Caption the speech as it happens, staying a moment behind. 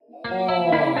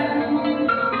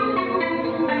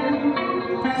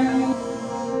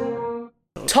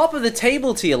top of the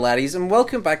table to you, laddies, and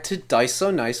welcome back to Dice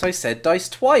So Nice I Said Dice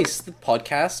Twice, the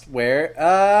podcast where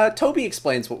Toby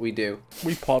explains what we do.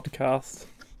 We podcast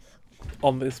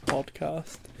on this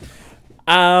podcast.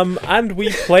 And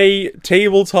we play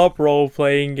tabletop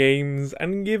role-playing games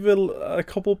and give a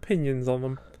couple opinions on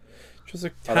them. Just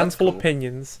a handful of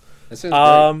opinions. That sounds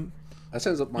great. That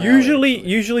sounds up my alley,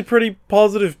 usually pretty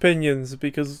positive opinions,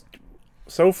 because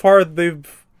so far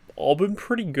they've all been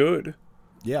pretty good.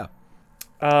 Yeah.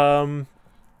 And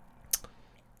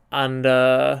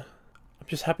I'm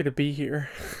just happy to be here.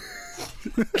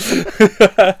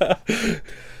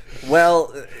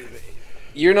 Well,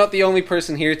 you're not the only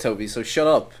person here, Toby, so shut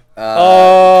up.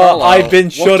 Carlisle, I've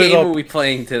been shutting up. What game are we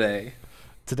playing today?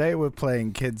 Today we're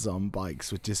playing Kids on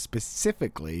Bikes, which is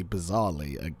specifically,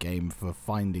 bizarrely, a game for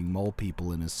finding mole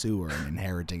people in a sewer and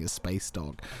inheriting a space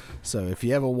dog. So if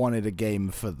you ever wanted a game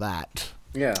for that...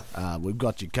 Yeah. We've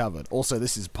got you covered. Also,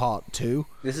 this is part 2.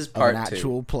 This is part 2. Of an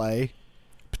actual play.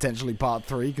 Potentially part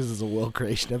 3, because there's a world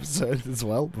creation episode as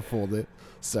well before this.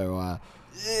 So,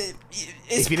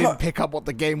 if you didn't pick up what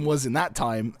the game was in that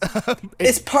time...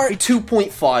 it's part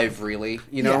 2.5, really,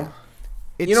 you know? Yeah.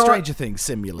 It's you know Stranger Things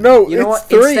Simulator. No, you know it's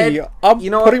what? 3. Instead, I'm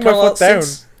putting my foot down.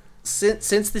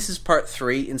 Since this is part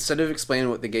 3, instead of explaining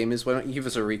what the game is, why don't you give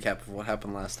us a recap of what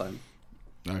happened last time?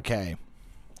 Okay.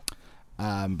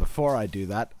 Before I do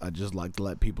that, I'd just like to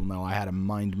let people know I had a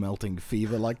mind-melting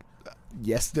fever like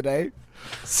yesterday.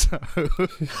 So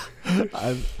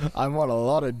I'm on a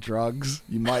lot of drugs.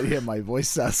 You might hear my voice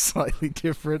sound slightly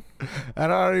different,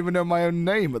 and I don't even know my own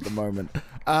name at the moment.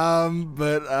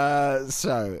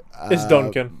 It's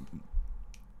Duncan.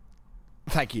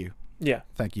 Thank you. Yeah.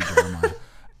 Thank you, Jeremiah.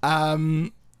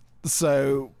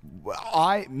 So,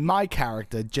 my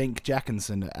character, Jenk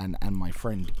Jackinson, and my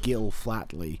friend Gil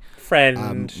Flatley...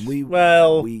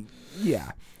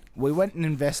 We went and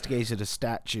investigated a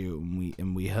statue,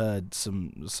 and we heard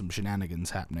some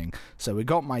shenanigans happening. So we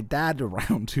got my dad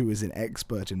around, who is an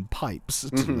expert in pipes,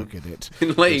 to look at it.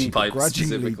 In laying pipes,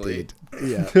 specifically.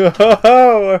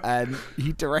 Yeah. And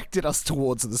he directed us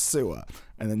towards the sewer,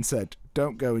 and then said,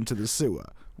 "Don't go into the sewer."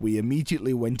 We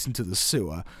immediately went into the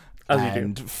sewer,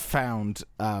 and found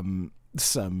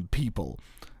some people.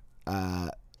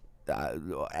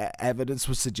 Evidence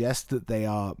would suggest that they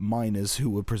are miners who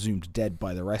were presumed dead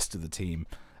by the rest of the team,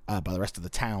 by the rest of the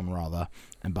town, rather.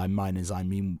 And by miners, I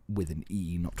mean with an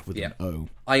E, not with an O.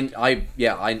 I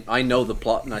know the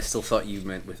plot, and I still thought you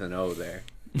meant with an O there.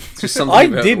 It's just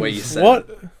something about the way you said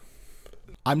it.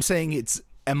 I'm saying it's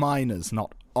a miners,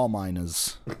 not a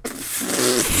miners.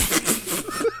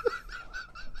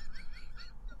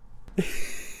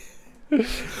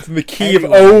 The key of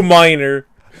O minor.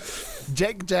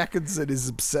 Jack Jackinson is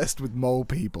obsessed with mole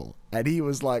people, and he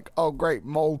was like, "Oh great,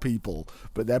 mole people,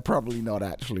 but they're probably not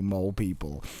actually mole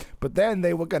people." But then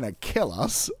they were gonna kill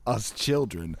us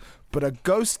children, but a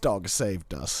ghost dog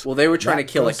saved us. Well, they were trying to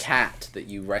kill a cat that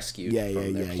you rescued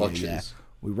from their clutches. Yeah.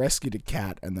 We rescued a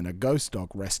cat, and then a ghost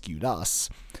dog rescued us,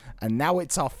 and now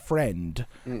it's our friend.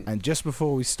 And just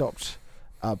before we stopped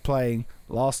playing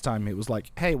last time, it was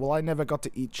like, "Hey, well, I never got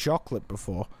to eat chocolate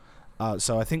before."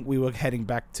 So I think we were heading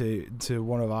back to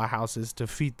one of our houses to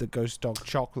feed the ghost dog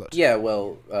chocolate. Yeah,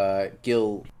 well,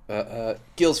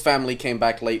 Gil's family came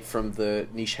back late from the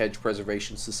Niche Hedge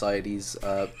Preservation Society's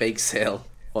bake sale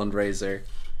fundraiser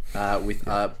with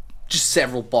just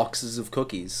several boxes of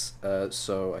cookies.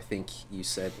 So I think you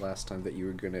said last time that you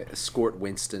were going to escort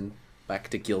Winston back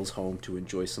to Gil's home to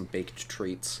enjoy some baked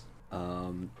treats.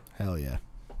 Hell yeah.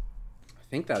 I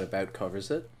think that about covers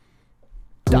it.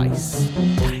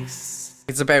 Dice.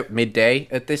 It's about midday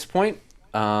at this point.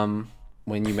 When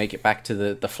you make it back to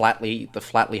the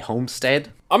Flatley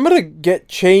homestead. I'm gonna get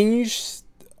changed.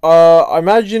 I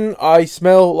imagine I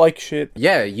smell like shit.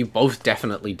 Yeah, you both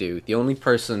definitely do. The only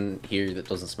person here that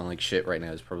doesn't smell like shit right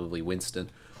now is probably Winston,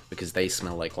 because they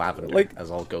smell like lavender, as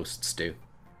all ghosts do.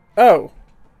 Oh.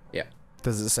 Yeah.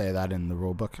 Does it say that in the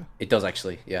rulebook? It does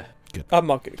actually, yeah. Good. I'm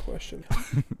not gonna question.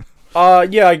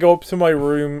 Yeah, I go up to my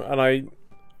room and I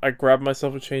grab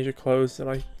myself a change of clothes,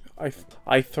 and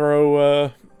I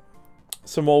throw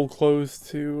some old clothes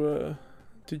to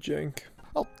Jenk.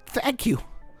 Oh, thank you.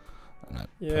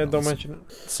 Yeah, don't mention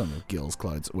it. Some of Gil's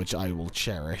clothes, which I will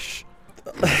cherish.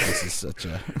 This is such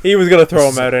a... He was gonna throw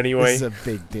them out anyway. This is a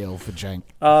big deal for Jenk.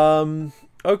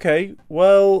 Okay,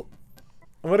 well,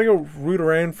 I'm gonna go root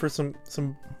around for some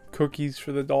cookies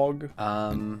for the dog.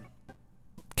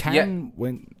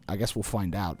 I guess we'll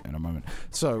find out in a moment.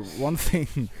 So one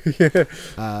thing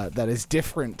that is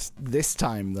different this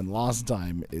time than last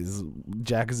time is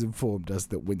Jack has informed us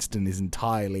that Winston is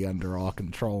entirely under our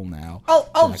control now.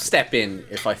 I'll step in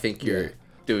if I think you're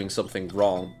doing something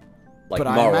wrong. Like, but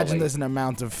morally. I imagine there's an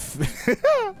amount of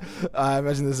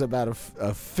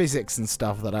physics and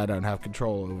stuff that I don't have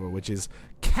control over, which is,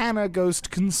 can a ghost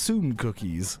consume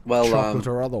cookies, chocolate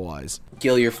or otherwise?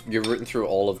 Gil, you're rooting through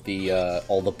all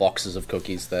the boxes of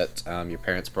cookies that your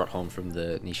parents brought home from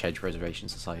the Niche Hedge Preservation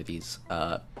Society's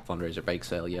fundraiser bake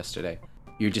sale yesterday.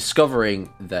 You're discovering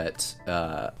that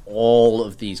all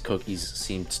of these cookies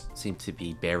seem to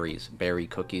be berry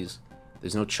cookies.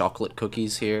 There's no chocolate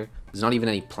cookies here. There's not even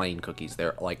any plain cookies.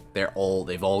 They've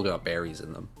all got berries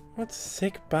in them. What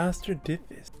sick bastard did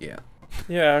this? Yeah.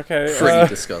 Yeah, okay. Pretty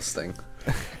disgusting.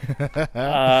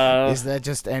 Is there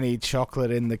just any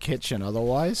chocolate in the kitchen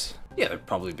otherwise? Yeah, there'd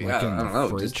probably be. Like I don't know.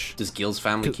 fridge? Does Gil's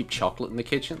family keep chocolate in the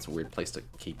kitchen? It's a weird place to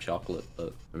keep chocolate,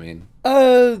 but I mean,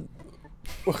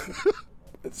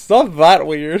 it's not that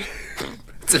weird.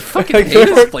 it's a fucking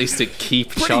heinous place to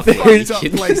keep chocolate in Pretty the tough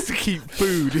kitchen. place to keep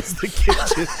food is the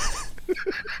kitchen.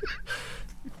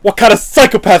 What kind of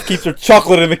psychopath keeps their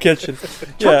chocolate in the kitchen?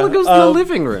 Chocolate goes in the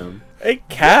living room. It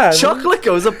can. Chocolate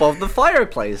goes above the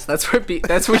fireplace. That's where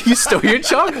you store your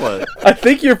chocolate. I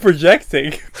think you're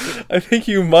projecting. I think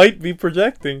you might be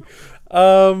projecting.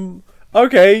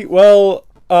 Okay, well,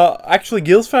 actually,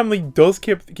 Gil's family does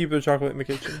keep their chocolate in the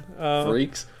kitchen.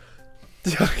 Freaks.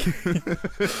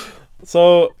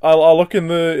 So I'll look in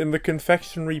the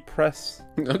confectionery press.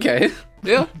 Okay.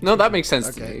 Yeah. No, that makes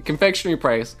sense to me. Confectionery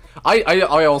press.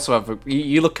 I also have.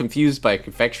 You look confused by a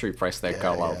confectionary press there,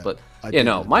 Carlisle. yeah. But I you do.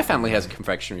 know, my family has a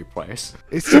confectionary press.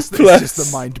 It's just the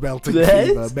mind melting Bless.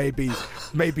 fever.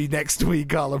 Maybe next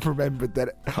week I'll have remembered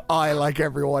that I, like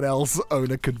everyone else, own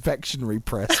a confectionery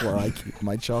press where I keep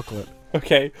my chocolate.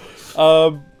 Okay.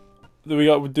 Do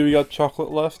we got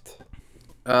chocolate left?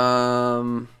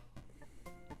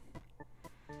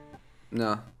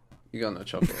 No, you got no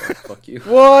chocolate. Fuck you.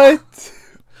 What?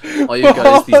 All you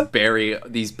got is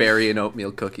these berry and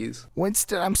oatmeal cookies.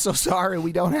 Winston, I'm so sorry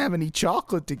we don't have any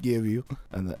chocolate to give you.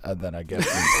 And then I guess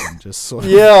Winston just sort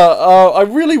of Yeah. I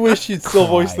really wish you'd still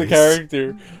voice the Cries.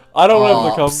 character. I don't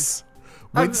have the Ops.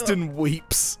 Winston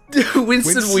weeps.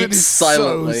 Winston weeps is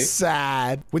silently. so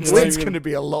sad. Winston's going to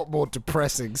be a lot more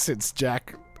depressing since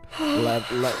Jack let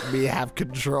me have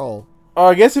control.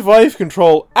 I guess if I have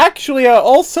control. Actually, I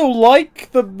also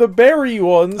like the berry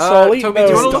ones. So I'll eat Toby, do you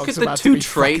those. want to look Dog's at the about to two be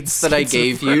traits fucking that I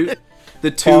gave you? schizophrenic.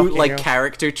 The two Fucking hell.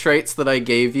 character traits that I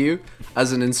gave you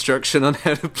as an instruction on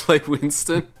how to play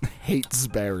Winston. Hates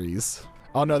berries.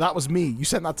 Oh no, that was me. You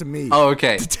sent that to me. Oh,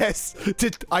 okay.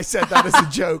 I said that as a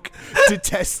joke.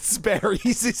 Detests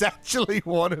berries is actually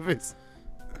one of his.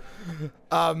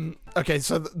 Okay,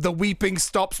 so the weeping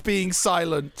stops being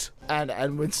silent,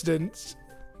 and Winston.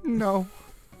 No.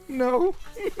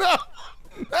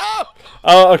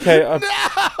 Oh, okay.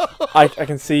 I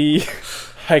can see.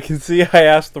 I can see. I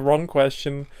asked the wrong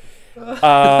question.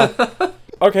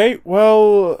 Okay.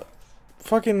 Well,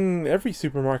 fucking every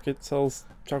supermarket sells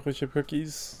chocolate chip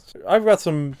cookies. I've got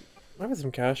some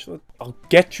cash. I'll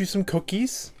get you some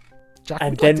cookies Jack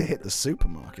And would like then- to hit the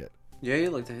supermarket. Yeah,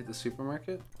 you like to hit the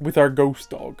supermarket? with our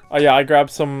ghost dog. Oh yeah, I grabbed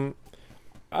some.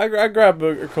 I grabbed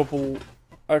a couple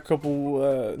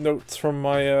notes from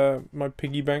my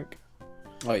piggy bank.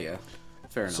 Oh yeah,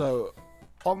 fair enough. So,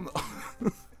 on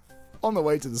the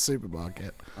way to the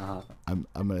supermarket, Uh-huh. I'm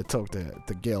gonna talk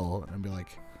to Gil and be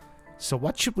like, so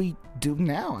what should we do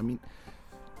now? I mean,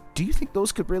 do you think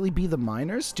those could really be the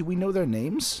miners? Do we know their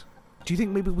names? Do you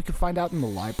think maybe we could find out in the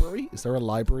library? Is there a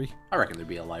library? I reckon there'd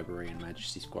be a library in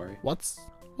Majesty's Quarry. What's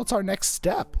our next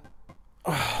step?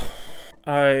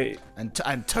 I And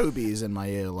Toby is in my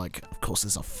ear like, of course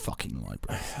there's a fucking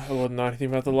library. wouldn't know anything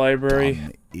about the library.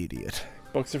 Dumb idiot.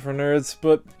 Books are for nerds,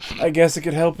 but I guess it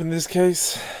could help in this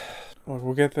case.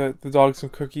 We'll get the dog some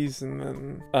cookies and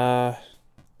then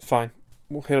fine.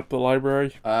 We'll hit up the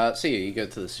library. So yeah, you go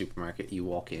to the supermarket, you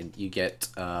walk in, you get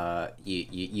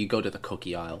you go to the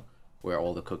cookie aisle where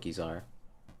all the cookies are.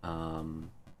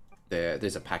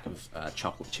 There's a pack of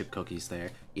chocolate chip cookies there.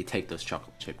 You take those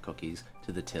chocolate chip cookies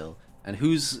to the till, and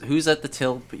who's at the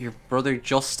till but your brother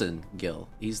Justin Gill.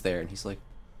 He's there and he's like,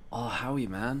 "Oh, Howie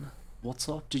man, what's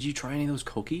up? Did you try any of those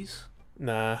cookies?"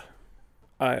 Nah.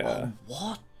 Oh,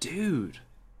 what, dude?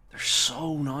 They're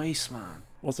so nice, man.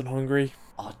 Wasn't hungry.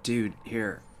 Oh, dude,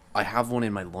 here. I have one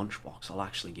in my lunchbox. I'll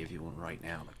actually give you one right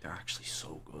now. Like, they're actually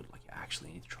so good. Like, you actually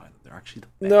need to try them. They're actually the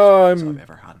best No, cookies I'm- I've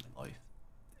ever had in my life.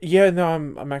 Yeah, no,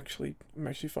 I'm actually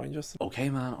fine, Justin. Okay,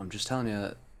 man, I'm just telling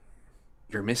you,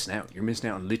 you're missing out. You're missing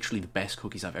out on literally the best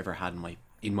cookies I've ever had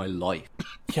in my life.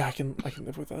 Yeah, I can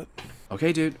live with that.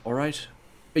 Okay, dude. All right.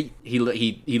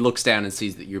 He looks down and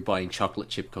sees that you're buying chocolate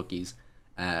chip cookies,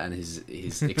 and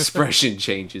his expression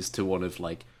changes to one of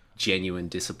like genuine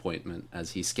disappointment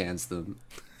as he scans them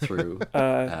through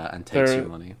and takes they're- your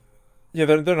money. Yeah,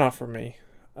 they're not for me.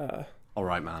 All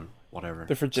right, man. Whatever.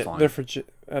 They're for It's Jane. fine.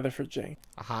 They're for Jane.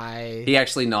 Hi. He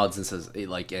actually nods and says,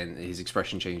 like, and his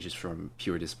expression changes from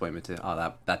pure disappointment to,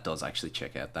 oh, that does actually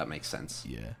check out. That makes sense.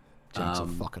 Yeah. Jake's a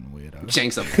fucking weirdo.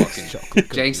 Jake's a fucking.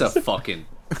 Jake's a fucking.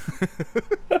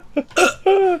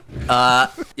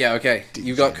 Yeah, okay.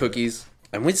 You got cookies.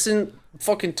 And Winston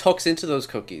fucking tucks into those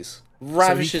cookies.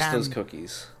 Ravishes can those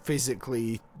cookies.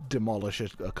 Physically demolish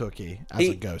a cookie as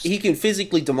a ghost. He can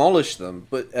physically demolish them,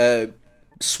 but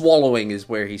swallowing is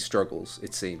where he struggles,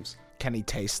 it seems. Can he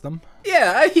taste them?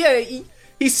 Yeah,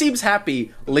 he seems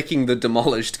happy licking the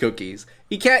demolished cookies.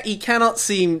 He cannot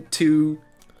seem to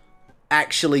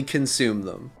actually consume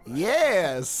them.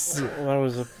 Yes. Well, that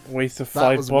was a waste of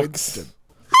That was $5. Winston.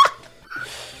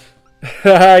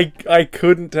 I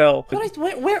couldn't tell. Where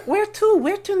to?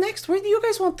 Where to next? Where do you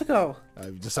guys want to go?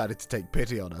 I've decided to take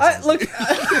pity on us. Look,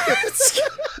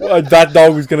 Well, that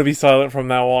dog was going to be silent from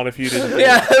now on if you didn't.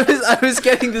 yeah, I was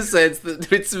getting the sense that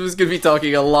Winston was going to be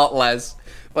talking a lot less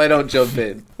if I don't jump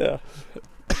in. Yeah.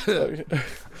 Okay.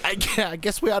 I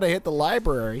guess we ought to hit the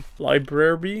library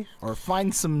Library? or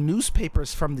find some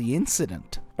newspapers from the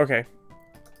incident. Okay.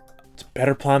 It's a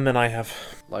better plan than I have.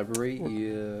 Library,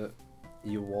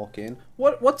 you walk in.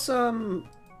 What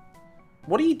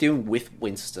are you doing with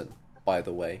Winston, by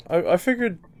the way? I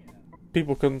figured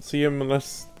people couldn't see him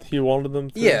unless he wanted them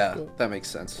to. Yeah, that makes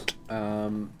sense.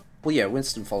 Well, yeah,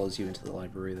 Winston follows you into the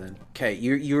library then. Okay,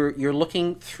 you're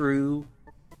looking through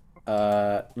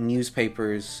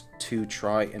newspapers to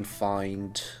try and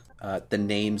find the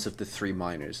names of the 3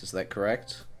 miners. Is that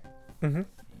correct?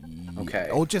 Mm-hmm. Okay.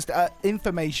 Or just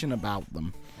information about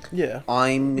them. Yeah.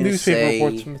 I'm gonna Newspaper say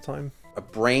reports from the time. a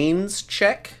brains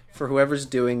check for whoever's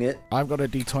doing it, I've got a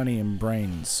D20 in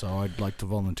brains, so I'd like to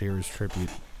volunteer as tribute.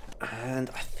 and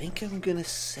I think I'm gonna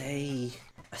say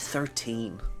a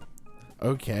 13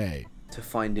 Okay. to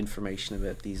find information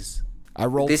about these. I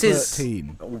rolled This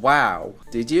 13. is wow.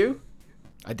 Did you?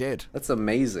 I did. That's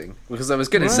amazing. Because I was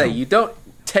going to say, you don't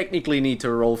technically need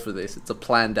to roll for this. It's a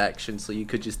planned action, so you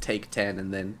could just take 10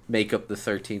 and then make up the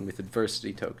 13 with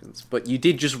adversity tokens. But you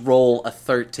did just roll a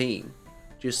 13.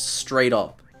 Just straight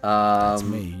up. That's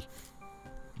me.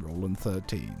 Rolling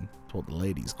 13. That's what the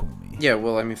ladies call me. Yeah,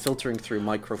 well, I mean, filtering through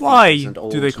microfiches Why and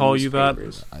old do they call you that?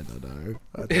 newspapers. I don't know.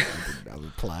 I didn't have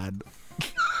a plan.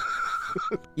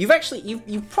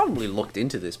 You've probably looked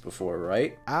into this before,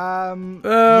 right?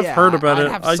 I've heard about I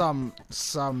it. have I-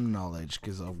 some knowledge,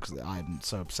 because obviously I'm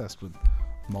so obsessed with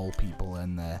mole people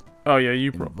and their Oh yeah,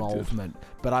 you probably did. involvement.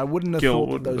 But I wouldn't have Gil thought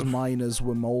that wouldn't those have. miners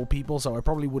were mole people, so I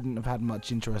probably wouldn't have had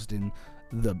much interest in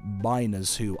the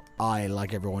miners who I,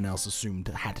 like everyone else, assumed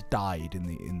had died in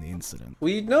the incident.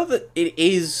 Well, you know that it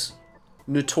is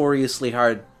notoriously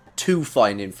hard to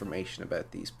find information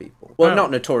about these people. Well, Oh. not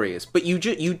notorious, but you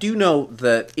do know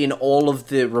that in all of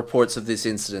the reports of this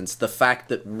incident, the fact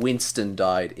that Winston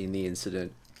died in the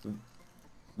incident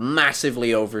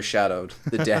massively overshadowed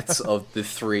the deaths of the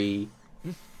three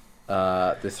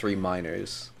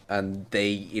miners, and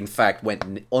they in fact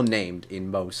went unnamed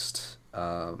in most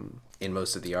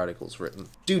of the articles written.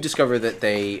 Do discover that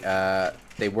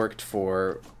they worked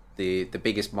for the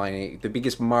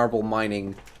biggest marble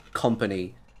mining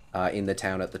company in the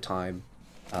town at the time,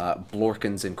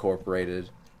 Blorkins Incorporated,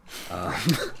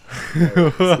 who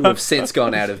have since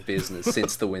gone out of business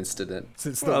since the incident.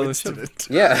 Since Well, the they should- incident.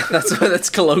 Yeah, that's what that's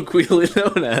colloquially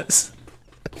known as.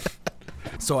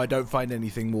 So I don't find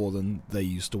anything more than they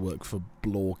used to work for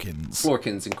Blorkins.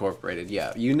 Blorkins Incorporated.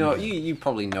 Yeah, you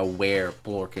probably know where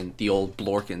the old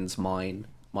Blorkins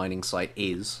mining site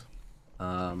is.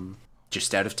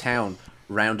 Just out of town,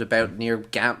 roundabout near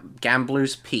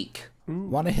Gambler's Peak.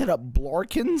 Want to hit up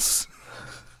Blorkins?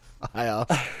 I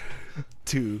asked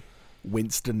to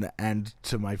Winston and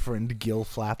to my friend Gil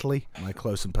Flatley, my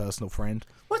close and personal friend.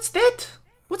 What's that?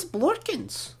 What's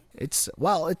Blorkins? It's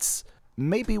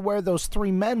maybe where those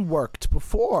 3 men worked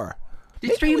before.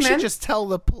 Maybe three we men? should just tell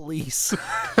the police.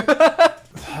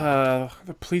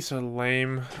 The police are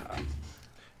lame.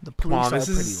 The police on, are this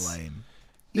pretty is- lame.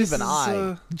 this Even is,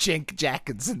 I, Jink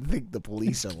Jackinson, think the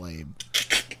police are lame.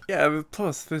 Yeah, but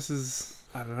plus this is,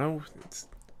 I don't know, it's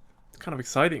kind of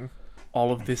exciting.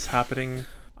 All of this happening.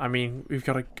 I mean, we've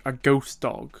got a ghost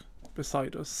dog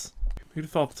beside us. Who'd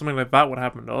have thought something like that would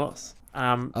happen to us?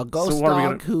 A ghost so what are we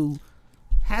dog who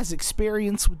has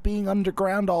experience with being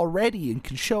underground already and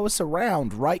can show us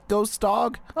around, right, ghost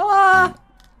dog? Ah,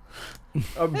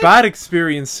 A bad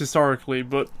experience historically,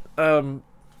 but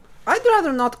I'd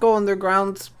rather not go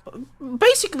underground,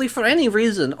 basically for any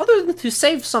reason other than to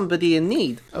save somebody in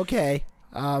need. Okay,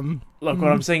 Look,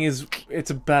 what I'm saying is, it's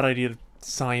a bad idea to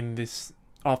sign this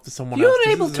off to someone You else. were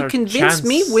This able is to our convince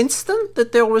me, chance. Winston,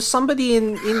 that there was somebody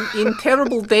in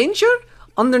terrible danger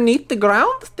underneath the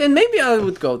ground? Then maybe I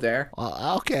would go there.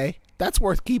 Okay, that's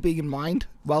worth keeping in mind.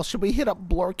 Well, should we hit up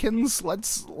Blorkins?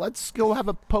 Let's go have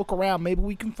a poke around. Maybe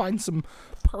we can find some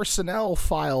personnel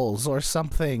files or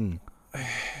something.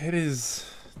 It is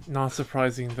not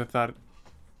surprising that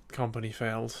company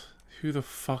failed. Who the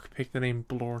fuck picked the name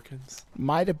Blorkins?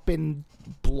 Might have been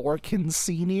Blorkins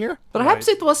Senior. Perhaps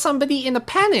Right. it was somebody in a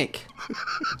panic.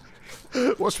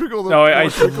 What's we call the? No, I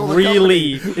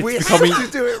really. We It's have becoming.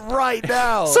 to do it right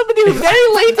now. Somebody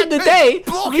very late in the day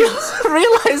Blorkins.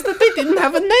 realized that they didn't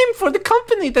have a name for the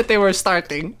company that they were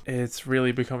starting. It's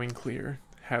really becoming clear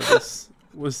how this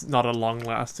was not a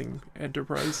long-lasting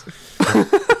enterprise.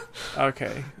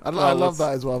 Okay. I well, love let's-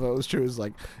 that as well. If it was true, it's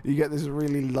like you get this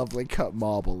really lovely cut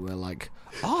marble. And they're like,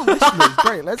 "Oh, this looks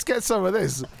great. Let's get some of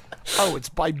this." Oh, it's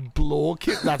by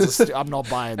Blorkins. I'm not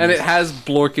buying this. And it has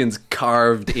Blorkins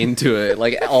carved into it,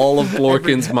 like all of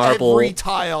Blorkins marble. Every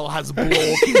tile has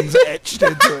Blorkins etched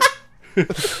into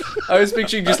it. I was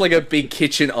picturing just like a big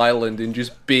kitchen island and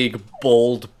just big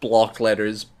bold block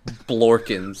letters,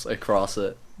 Blorkins across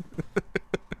it.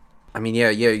 I mean, yeah.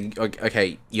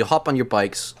 Okay, you hop on your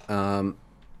bikes.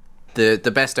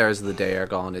 The best hours of the day are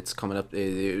gone. It's coming up.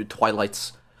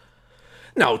 Twilight's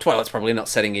probably not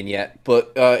setting in yet,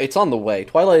 but it's on the way.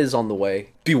 Twilight is on the way.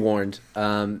 Be warned.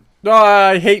 No,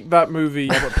 I hate that movie.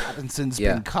 Robert Pattinson's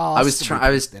Yeah. been cast. I was trying. I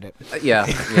was. Did it. Yeah.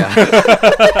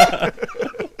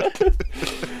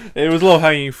 It was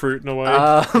low-hanging fruit in a way.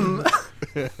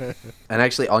 And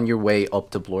actually, on your way up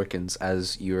to Blorkins,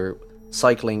 as you're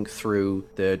cycling through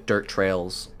the dirt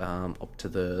trails up to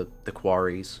the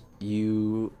quarries,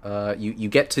 you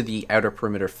get to the outer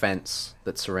perimeter fence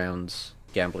that surrounds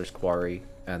Gambler's Quarry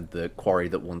and the quarry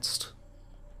that once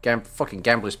fucking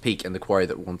Gambler's Peak and the quarry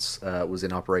that once was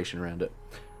in operation around it.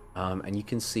 And you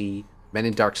can see men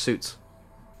in dark suits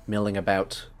milling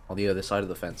about on the other side of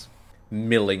the fence.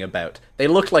 Milling about. They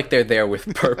look like they're there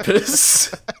with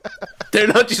purpose. They're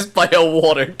not just by a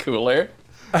water cooler.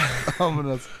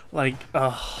 Ominous. Like,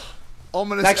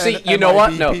 Ominous. Actually, and you know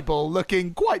what? MIB No. people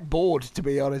looking quite bored, to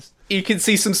be honest. You can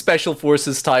see some special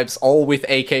forces types, all with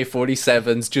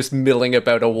AK-47s, just milling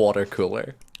about a water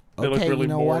cooler. They look Okay, really you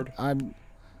know bored. what?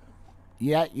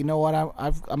 You know what?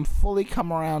 I'm fully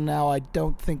come around now. I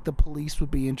don't think the police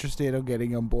would be interested in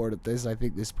getting on board at this. I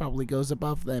think this probably goes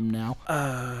above them now.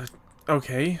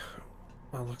 okay.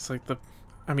 Well, looks like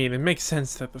I mean, it makes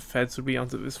sense that the feds would be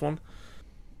onto this one,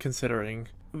 considering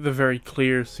the very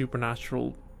clear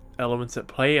supernatural elements at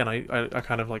play, and I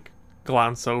kind of like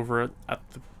glance over at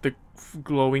the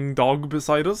glowing dog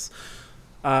beside us.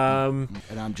 And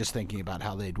I'm just thinking about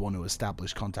how they'd want to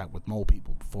establish contact with mole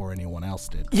people before anyone else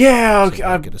did. Yeah, So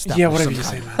okay, they could establish yeah, whatever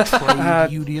some you say, kind man. of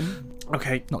trade union.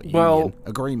 Okay, Not union. well,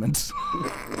 Agreement.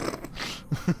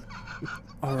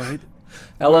 all right.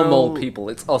 Hello, Well- mole people.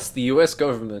 It's us, the US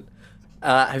government.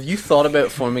 Have you thought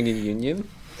about forming a union?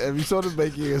 Have you thought of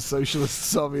making a socialist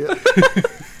Soviet?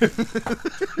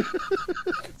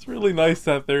 It's really nice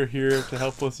that they're here to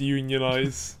help us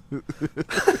unionize.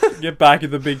 Get back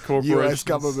at the big corporations. US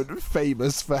government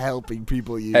famous for helping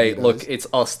people unionize. Hey, look, it's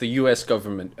us, the US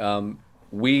government.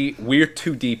 We're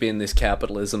too deep in this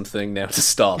capitalism thing now to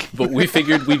stop, but we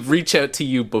figured we'd reach out to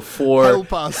you before.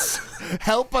 Help us.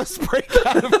 Help us break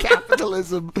out of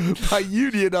capitalism by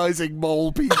unionizing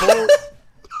mole people.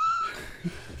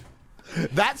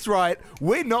 That's right.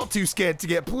 We're not too scared to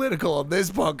get political on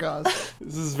this podcast.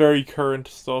 This is very current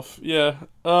stuff. Yeah.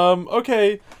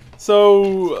 Okay.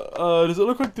 So, does it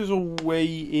look like there's a way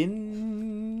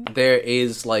in?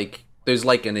 There's like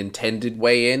an intended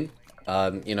way in,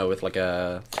 with like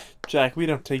a. Jack, we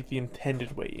don't take the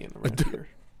intended way in around here.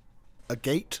 A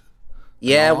gate?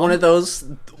 Yeah, one of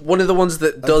the ones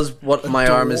that does what my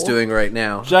arm is door? doing right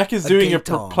now. Jack is doing a gate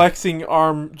arm. perplexing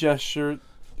arm gesture.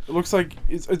 It looks like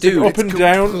it's Dude, like up it's and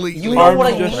down. completely You know arm what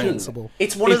I gesture. mean? incomprehensible.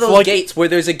 It's one of It's those like- gates where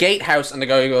there's a gatehouse and the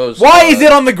guy goes. Why is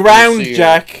it on the ground, see it.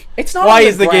 Jack? It's not Why on the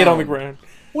is the gate on the ground. ground?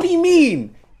 What do you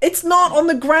mean? It's not on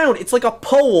the ground. It's like a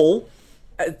pole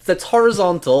that's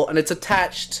horizontal and it's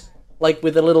attached like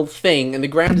with a little thing, and the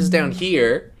ground is down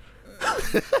here.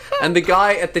 And the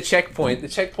guy at the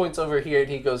checkpoint's over here, and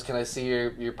he goes, "Can I see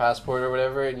your passport or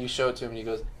whatever?" And you show it to him, and he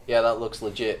goes, "Yeah, that looks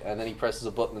legit." And then he presses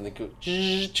a button, and they go,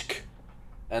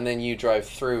 and then you drive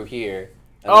through here,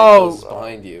 and then it goes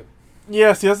behind you.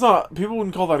 Yeah, see, that's not. People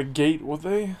wouldn't call that a gate, would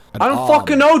they? I don't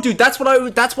fucking know, dude. That's why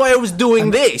I was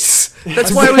doing this.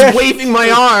 That's why I was waving my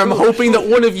arm, hoping that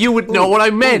one of you would know what I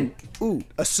meant. Ooh,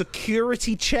 a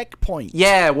security checkpoint.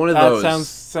 Yeah, one of That those.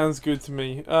 sounds good to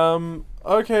me.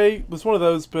 Okay, it's one of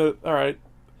those, but all right.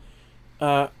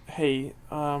 Hey,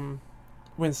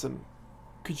 Winston,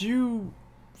 could you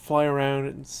fly around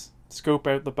and scope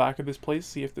out the back of this place,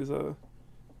 see if there's a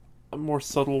more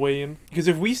subtle way in? Because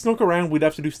if we snuck around, we'd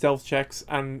have to do stealth checks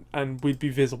and we'd be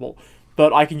visible.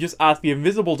 But I can just ask the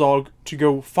invisible dog to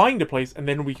go find a place, and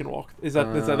then we can walk. That's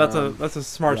a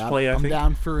smart play? I I'm think.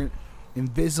 down for an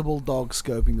invisible dog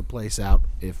scoping the place out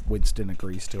if Winston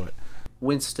agrees to it.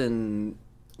 Winston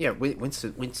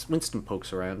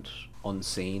pokes around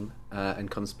unseen and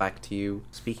comes back to you,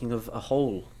 speaking of a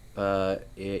hole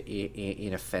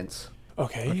in a fence.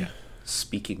 Okay.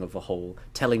 Speaking of a hole,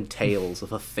 telling tales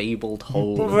of a fabled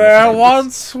hole. in the There fence.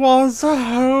 once was a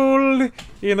hole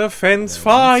in a fence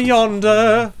far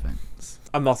yonder. Fence.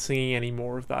 I'm not singing any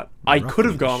more of that. I could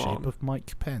have Roughly the gone shape on. of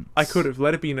Mike Pence. I could have.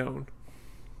 Let it be known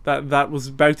that was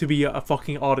about to be a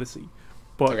fucking odyssey.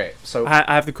 But Okay, so I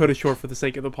have to cut it short for the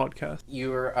sake of the podcast.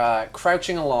 you're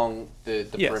crouching along the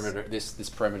Yes. perimeter, this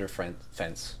perimeter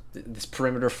fence,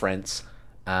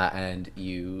 and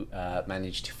you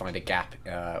manage to find a gap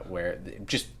where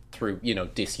just through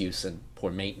disuse and poor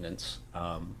maintenance,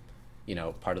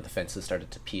 part of the fence has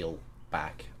started to peel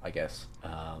back, I guess,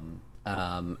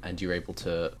 and you're able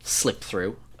to slip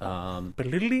through.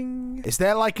 Ba-ding. Is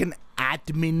there like an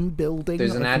admin building?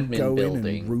 There's that an I can admin go in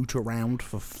building. and root around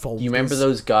for folders? You remember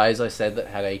those guys I said that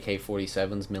had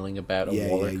AK-47s milling about a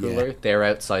water cooler? Yeah. They're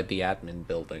outside the admin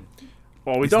building.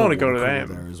 Well, we Is don't the want to go to water cooler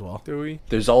them, there as well. do we?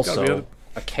 There's Gotta be also other-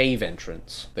 a cave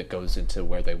entrance that goes into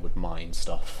where they would mine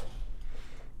stuff.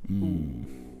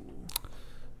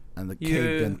 And the Yeah.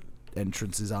 cave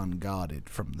entrance is unguarded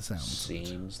from the sounds.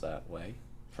 Seems that way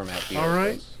from out the All right.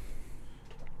 orifice.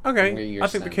 Where Okay, you're I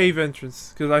think the standing. cave entrance,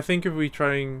 because I think if we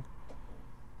try and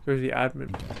go to the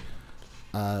admin,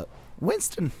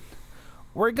 Winston,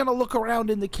 we're gonna look around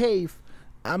in the cave.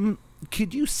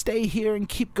 Could you stay here and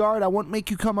keep guard? I won't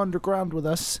make you come underground with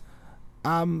us.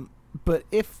 But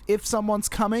if someone's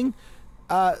coming,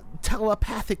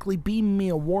 telepathically beam me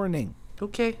a warning.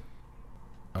 Okay.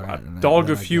 All right, and dog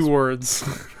then a I few guess words.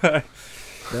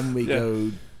 Then we Yeah.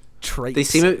 go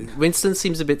traits. Winston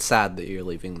seems a bit sad that you're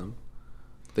leaving them.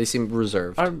 They seem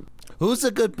reserved. Who's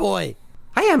a good boy?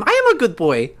 I am a good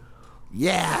boy.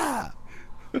 Yeah.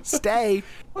 Stay.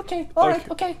 Okay. All right.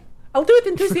 Okay. I'll do it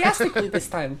enthusiastically this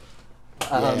time.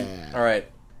 Yeah. All right.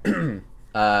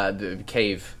 The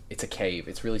cave. It's a cave.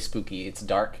 It's really spooky. It's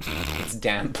dark. It's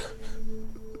damp.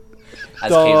 As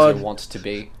God. caves are wont to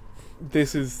be.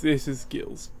 This is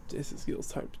Gil's. This is Gil's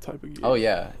type of gear. Oh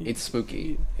yeah, it's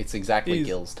spooky. It's exactly he's-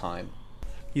 Gil's time.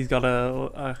 He's got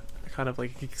a kind of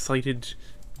like excited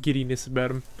giddiness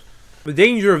about him. The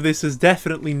danger of this is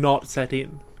definitely not set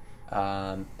in.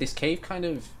 This cave kind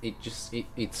of it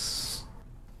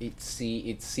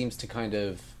seems to kind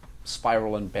of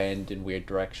spiral and bend in weird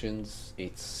directions.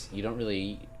 It's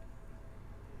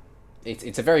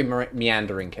a very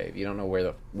meandering cave. You don't know where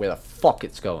the fuck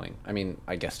it's going. I mean,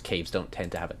 I guess caves don't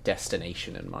tend to have a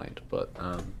destination in mind, but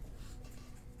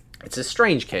it's a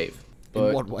strange cave. But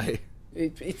In what way?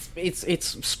 It's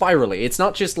spirally. It's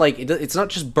not just like it's not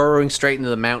just burrowing straight into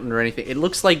the mountain or anything. It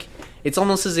looks like it's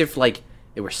almost as if like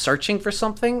they were searching for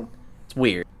something. It's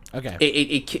weird. Okay.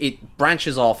 It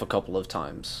branches off a couple of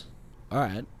times. All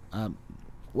right.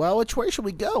 Well, which way should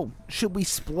we go? Should we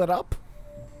split up?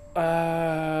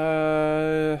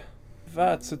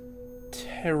 That's a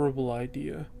terrible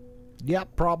idea. Yeah,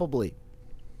 probably.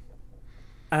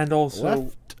 And also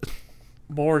Left.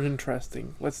 more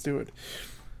interesting. Let's do it.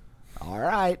 All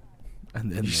right.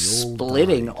 And then they all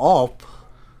Splitting died. up.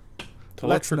 To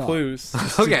Let's look for not. clues.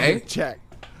 Okay. Check.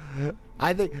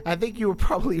 I think you were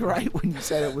probably right when you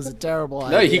said it was a terrible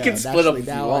No, idea. you can and split up actually if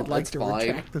you now want, I'd like that's to fine.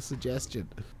 retract the suggestion.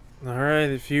 Alright,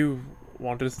 if you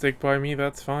want to stick by me,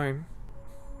 that's fine.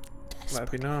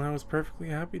 Let me know, and I was perfectly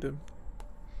happy to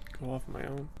go off my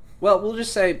own. Well, we'll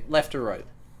just say left or right.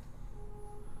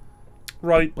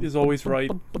 Right is always right.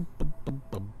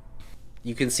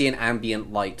 You can see an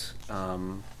ambient light,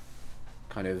 kind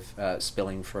of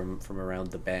spilling from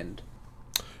around the bend.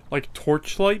 Like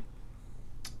torchlight,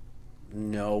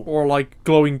 No, or like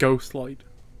glowing ghost light.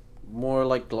 more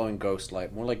like glowing ghost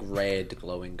light. More like red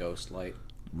glowing ghost light.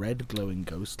 Red glowing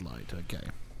ghost light. Okay.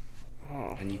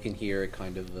 Oh. And you can hear a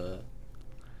kind of a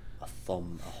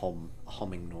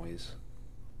humming noise.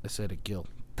 I said to Gil,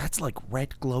 that's like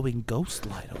red glowing ghost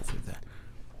light over there.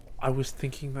 I was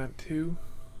thinking that too.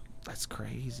 That's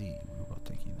crazy. We were both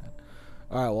thinking that.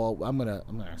 All right. Well, I'm gonna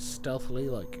stealthily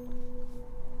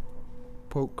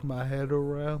poke my head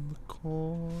around the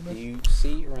corner. You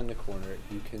see around the corner,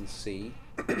 you can see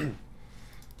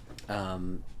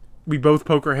We both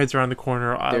poke our heads around the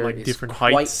corner at There like is different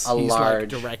quite heights. a He's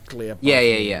large. like directly above Yeah.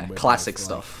 you, we're Classic both,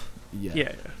 stuff. Yeah.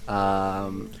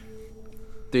 Yeah.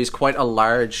 There's quite a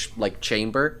large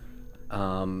chamber,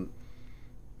 and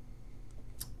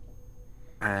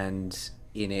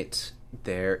in it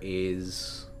there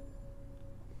is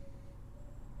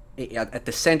at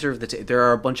the center of there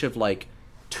are a bunch of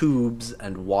tubes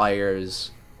and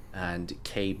wires and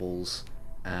cables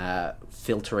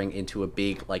filtering into a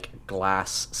big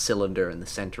glass cylinder in the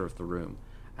center of the room,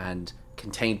 and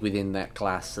contained within that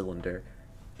glass cylinder,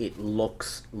 it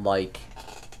looks like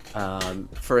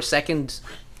for a second,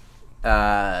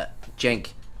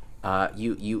 Jenk,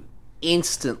 you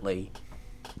instantly,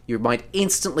 your mind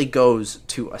instantly goes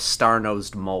to a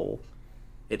star-nosed mole.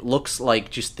 It looks like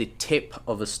just the tip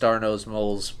of a star-nosed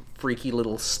mole's freaky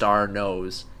little star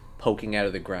nose poking out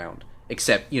of the ground,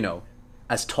 except,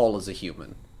 as tall as a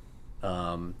human.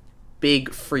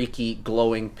 Big, freaky,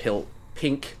 glowing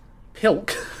pink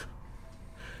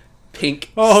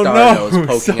Oh star nose no! poking out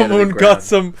of the Someone ground. got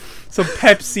some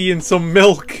Pepsi and some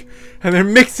milk, and they're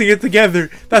mixing it together.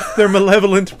 That's their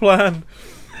malevolent plan.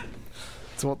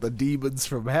 It's what the demons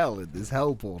from hell in this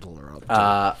hell portal are up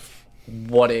to.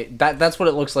 That's what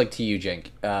it looks like to you,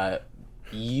 Jenk.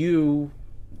 You,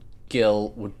 Gil,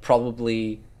 would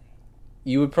probably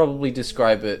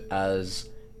describe it as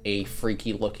a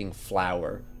freaky looking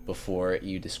flower before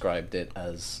you described it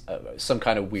as some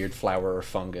kind of weird flower or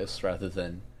fungus, rather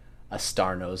than a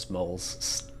star-nosed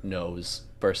mole's nose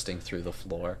bursting through the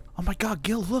floor. Oh my god,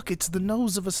 Gil, look, it's the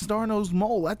nose of a star-nosed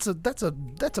mole. That's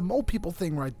a mole people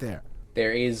thing right there.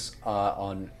 There is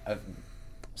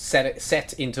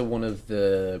set into one of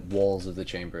the walls of the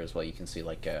chamber as well. You can see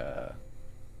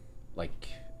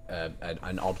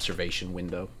an observation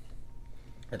window.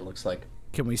 It looks like.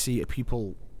 Can we see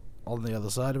people on the other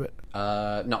side of it?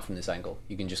 Not from this angle.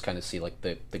 You can just kind of see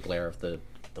the glare of the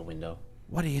window.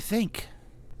 What do you think?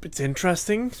 It's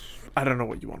interesting. I don't know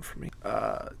what you want from me.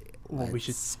 We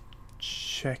should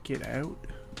check it out,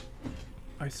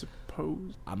 I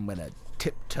suppose. I'm gonna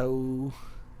tiptoe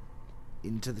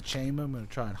into the chamber. I'm gonna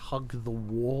try and hug the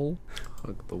wall.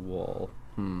 Hug the wall.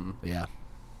 Yeah.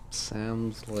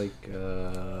 Sounds like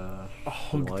A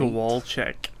hug the wall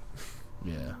check.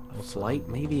 Yeah. A flight,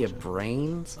 maybe a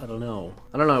brains? I don't know.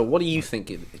 What do you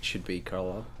think it should be,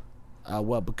 Carlo?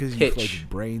 Well, because you Pitch. floated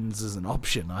brains as an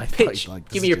option, I Pitch. thought,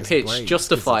 Give me your pitch. brains,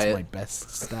 Justify 'cause it's it. my best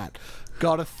stat.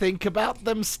 Gotta think about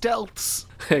them stealths.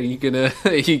 Are you gonna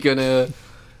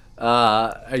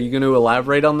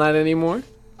elaborate on that anymore?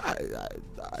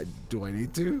 Do I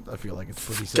need to? I feel like it's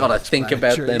pretty. Gotta think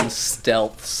about self-explanatory. them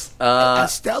stealths. A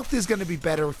stealth is going to be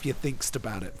better if you thinkst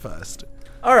about it first.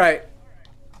 All right.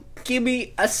 Give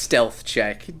me a stealth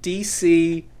check.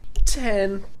 DC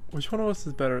 10. Which one of us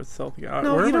is better at stealthing?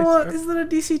 No, Where you am know I what? Isn't that a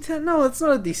DC 10? No, it's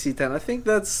not a DC 10. I think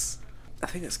that's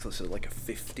closer to a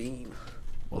 15.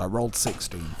 Well, I rolled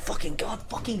 16. Fucking god,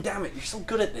 fucking damn it! You're so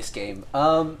good at this game.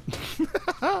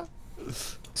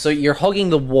 So you're hugging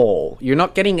the wall. You're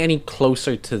not getting any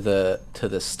closer to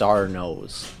the star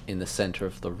nose in the center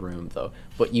of the room, though.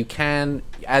 But you can,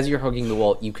 as you're hugging the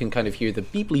wall, you can kind of hear the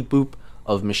beeply boop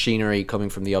of machinery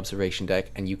coming from the observation deck,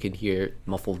 and you can hear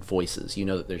muffled voices. You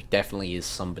know that there definitely is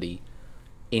somebody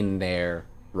in there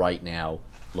right now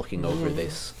looking over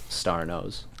this star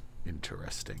nose.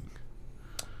 Interesting.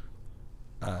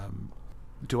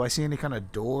 Do I see any kind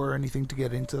of door or anything to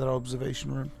get into that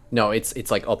observation room? No, it's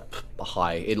up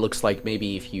high. It looks like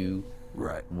maybe if you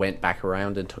Right. went back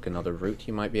around and took another route,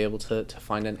 you might be able to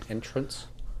find an entrance.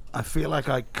 I feel like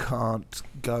I can't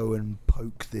go and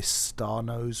poke this star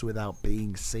nose without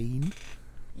being seen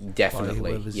by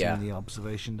Definitely, whoever's yeah. in the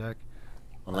observation deck.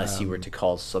 Unless you were to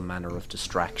cause some manner of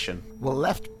distraction. Well,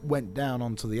 left went down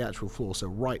onto the actual floor, so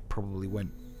right probably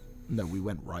went... No, we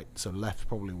went right, so left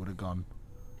probably would have gone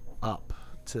up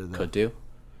to the... Could do.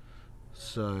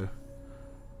 So,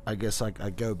 I guess I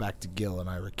go back to Gil and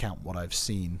I recount what I've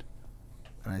seen.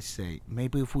 And I say,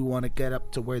 maybe if we want to get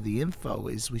up to where the info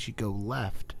is, we should go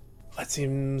left. That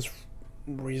seems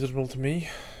reasonable to me.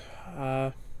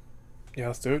 Yeah,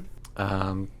 let's do it.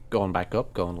 Going back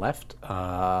up, going left.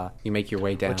 You make your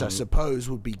way down. Which I suppose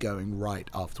would be going right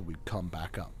after we come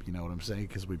back up. You know what I'm saying?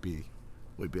 Because we'd be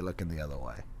looking the other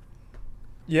way.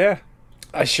 Yeah.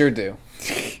 I sure do.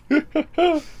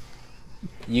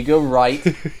 You go right,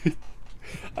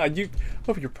 You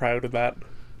hope you're proud of that.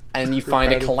 and you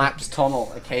find a collapsed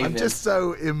tunnel, a cave I'm in. just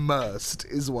so immersed,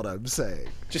 is what I'm saying.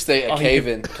 Just a cave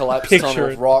in, collapsed picture tunnel,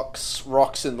 it.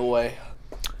 rocks in the way.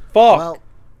 Fuck. Well,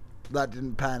 that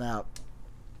didn't pan out.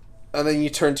 And then you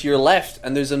turn to your left,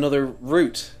 and there's another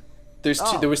route. There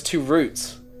was two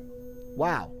routes.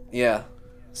 Wow. Yeah.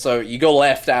 So you go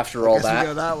left after all Guess we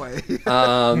go that.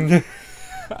 that way.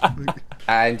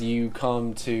 And you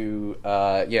come to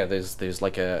there's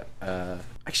like a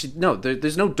actually no,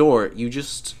 there's no door. You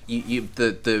just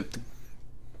the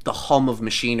hum of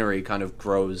machinery kind of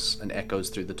grows and echoes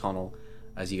through the tunnel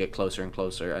as you get closer and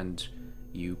closer, and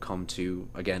you come to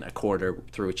again a corridor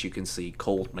through which you can see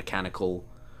cold mechanical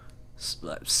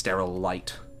sterile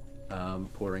light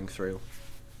pouring through,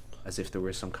 as if there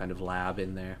was some kind of lab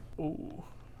in there. Ooh.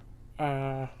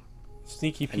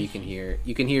 Sneaky And peeky.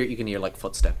 you can hear like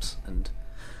footsteps and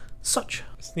such.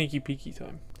 Sneaky peeky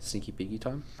time. Sneaky peeky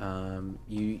time.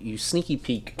 You sneaky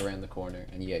peek around the corner,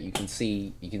 and yeah, you can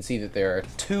see that there are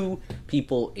two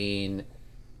people in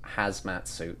hazmat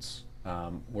suits,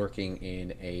 working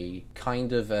in a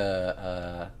kind of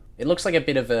it looks like a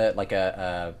bit of a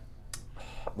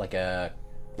like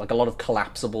a lot of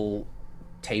collapsible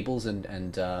tables and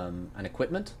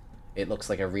equipment. It looks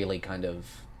like a really kind of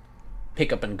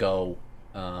pick up and go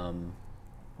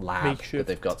lab Makeshift that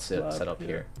they've got set up yeah.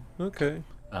 here. Okay.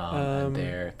 And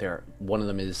they're one of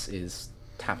them is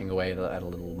tapping away at a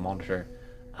little monitor,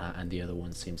 and the other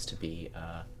one seems to be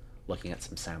looking at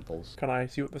some samples. Can I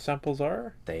see what the samples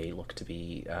are? They look to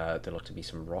be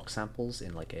some rock samples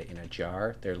in in a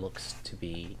jar. There looks to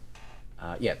be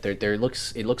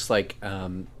it looks like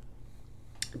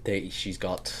she's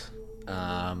got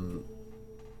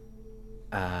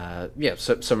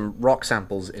some rock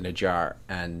samples in a jar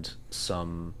and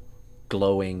some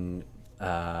glowing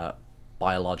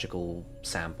biological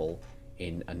sample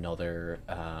in another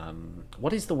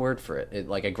what is the word for it?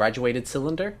 Like a graduated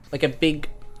cylinder, like a big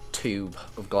tube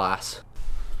of glass.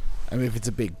 I mean, if it's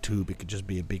a big tube, it could just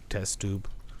be a big test tube.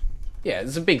 Yeah,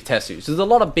 it's a big test tube. So there's a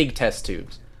lot of big test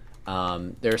tubes.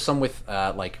 There are some with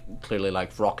clearly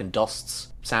like rock and dusts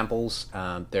samples.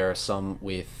 There are some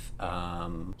with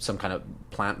some kind of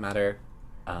plant matter,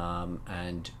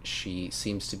 and she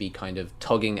seems to be kind of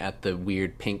tugging at the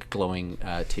weird pink glowing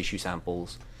tissue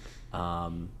samples,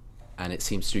 and it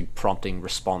seems to be prompting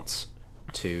response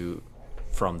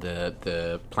from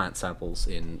the plant samples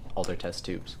in other test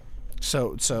tubes.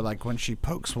 So like when she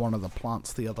pokes one of the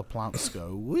plants, the other plants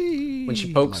go wee. When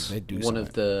she pokes like one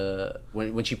of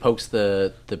when she pokes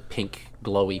the pink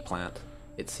glowy plant,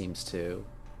 it seems to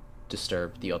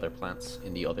disturb the other plants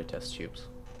in the other test tubes.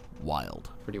 Wild.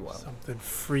 Pretty wild. Something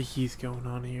freaky's going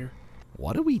on here.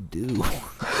 What do we do?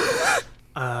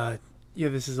 Yeah,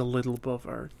 this is a little above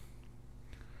our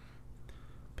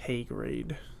pay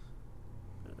grade,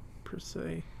 per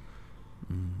se.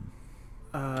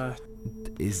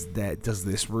 Does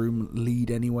this room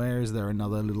lead anywhere? Is there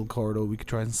another little corridor we could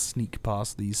try and sneak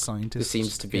past these scientists? There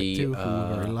seems to be, who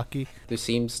are very lucky. There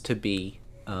seems to be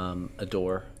a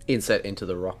door inset into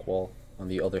the rock wall on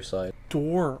the other side.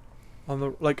 Door on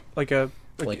the like a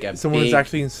someone is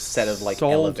actually set of like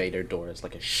installed- elevator doors,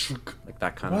 like a shook, like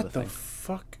that kind What of a the thing.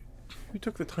 fuck? Who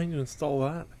took the time to install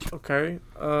that? Okay.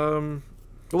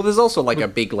 Well, there's also like a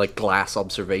big like glass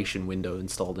observation window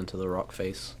installed into the rock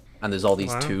face, and there's all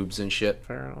these Wow. tubes and shit.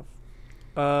 Fair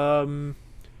enough.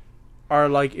 Are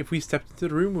like if we stepped into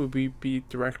the room, would we be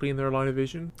directly in their line of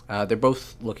vision? They're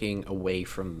both looking away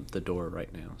from the door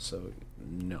right now, so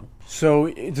no. So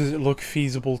does it look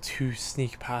feasible to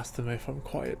sneak past them if I'm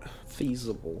quiet?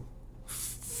 Feasible.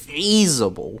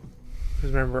 Because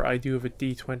remember, I do have a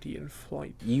D20 in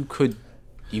flight. You could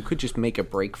just make a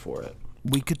break for it.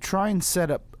 We could try and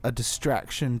set up a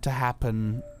distraction to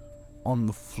happen on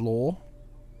the floor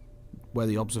where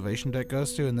the observation deck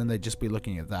goes to, and then they'd just be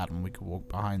looking at that and we could walk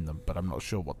behind them, but I'm not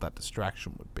sure what that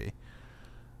distraction would be.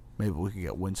 Maybe we could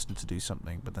get Winston to do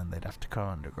something, but then they'd have to go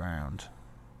underground.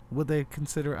 Would they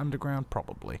consider it underground?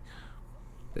 Probably.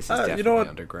 This is definitely you know what?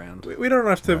 underground. We don't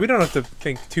have to. We don't have to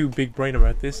think too big brain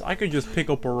about this. I could just pick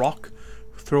up a rock,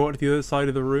 throw it to the other side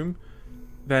of the room,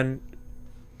 then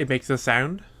it makes a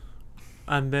sound,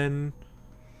 and then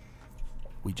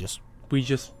We just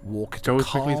walk at go a as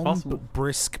quickly as calm possible. but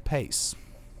brisk pace.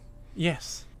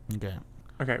 Yes. Okay.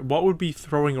 Okay. What would be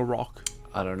throwing a rock?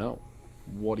 I don't know.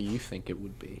 What do you think it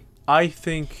would be? I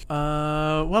think.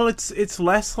 Well, it's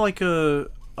less like a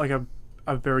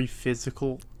very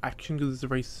physical action because it's a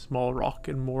very small rock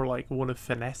and more like one of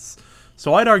finesse.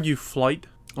 So I'd argue flight.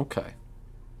 Okay.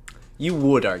 You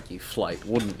would argue flight,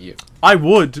 wouldn't you? I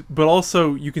would, but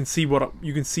also you can see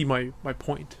my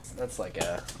point. That's like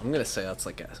I'm gonna say that's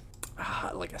like a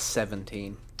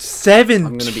 17. 17.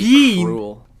 I'm gonna be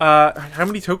cruel. How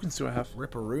many tokens do I have?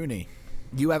 Ripperoonie.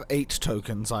 You have 8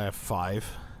 tokens, I have 5.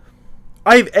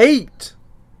 I have 8.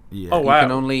 Yeah. Oh wow.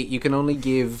 You can only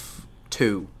give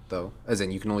 2 though, as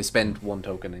in you can only spend 1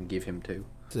 token and give him 2.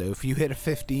 So if you hit a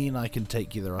 15, I can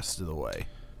take you the rest of the way.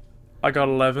 I got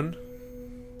 11.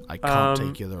 I can't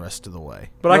take you the rest of the way.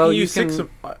 But I Well, can you use can- 6 of...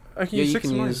 I can Yeah, use you 6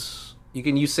 can of mine. you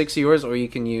can use 6 of yours, or you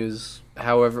can use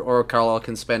however, or Carlisle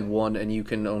can spend 1, and you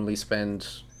can only spend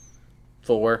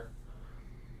 4.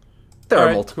 There are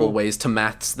Alright, multiple cool. ways to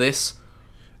maths this.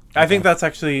 I think that's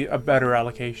actually a better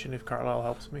allocation if Carlisle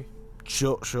helps me.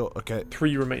 Sure, okay.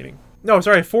 3 remaining. No,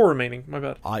 sorry, 4 remaining. My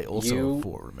bad. I also You- have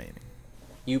 4 remaining.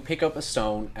 You pick up a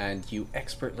stone and you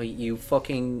expertly you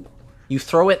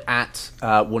throw it at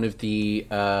one of the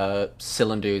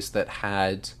cylinders that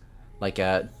had like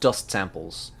dust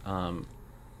samples,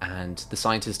 and the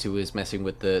scientist who was messing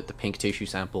with the pink tissue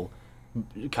sample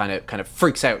kind of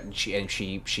freaks out, and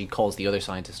she calls the other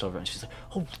scientist over, and she's like,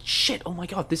 "Oh shit! Oh my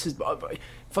god! This is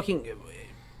fucking.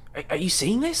 Are you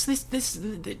seeing this? This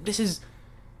is."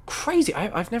 Crazy!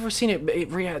 I've never seen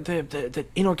it react. The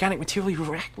inorganic material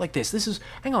react like this. This is.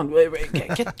 Hang on,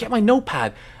 get my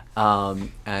notepad.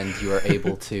 And you are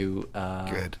able to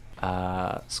Good.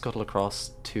 scuttle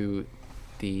across to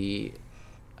the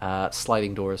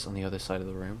sliding doors on the other side of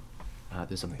the room.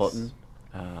 There's a button.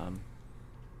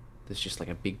 There's just like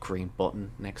a big green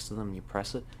button next to them. You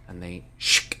press it, and they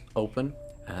open.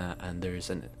 And there's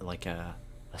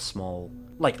a small,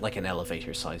 like an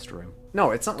elevator-sized room.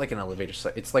 No, it's not like an elevator.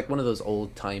 It's like one of those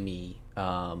old-timey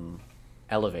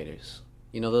elevators.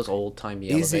 You know those old-timey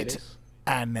Is elevators? it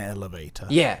an elevator?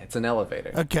 Yeah, it's an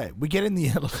elevator. Okay, we get in the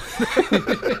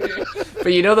elevator.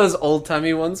 But you know those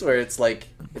old-timey ones where it's like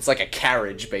a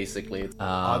carriage, basically.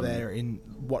 Are there in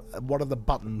what are the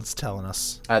buttons telling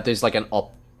us? There's like an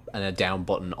up and a down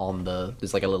button on the.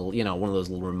 There's like a little, one of those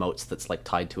little remotes that's like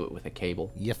tied to it with a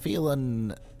cable. You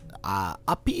feeling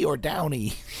uppy or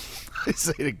downy? I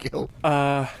say to Gil.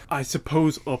 I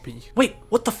suppose uppy. Wait,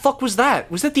 what the fuck was that?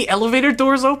 Was that the elevator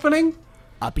doors opening?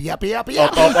 Uppy, uppy, uppy,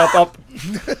 Up, uppy. up, up, up.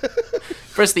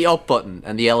 Press the up button,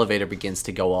 and the elevator begins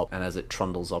to go up. And as it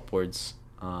trundles upwards,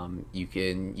 you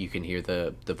can hear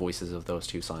the voices of those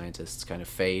two scientists kind of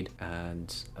fade,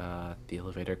 and the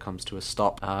elevator comes to a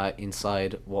stop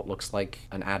inside what looks like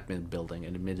an admin building,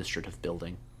 an administrative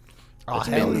building. Oh, It's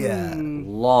hell been yeah.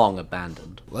 long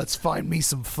abandoned. Let's find me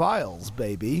some files,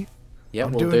 baby. Yeah,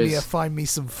 I'm well, doing me a there's find me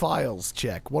some files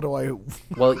check. What do I...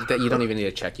 well, you don't even need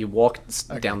to check. You walk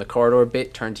down the corridor a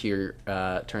bit, turn to your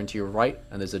right,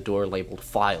 and there's a door labeled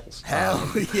files. Hell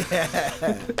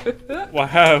yeah.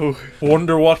 Wow.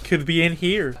 Wonder what could be in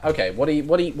here. Okay, what are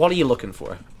you looking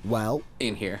for Well,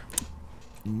 in here?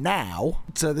 now,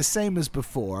 so the same as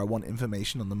before, I want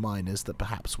information on the miners that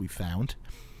perhaps we found.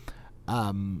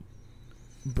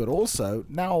 But also,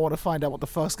 now I want to find out what the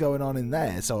fuck's going on in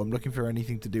there, so I'm looking for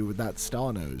anything to do with that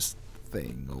Starnose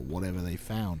thing, or whatever they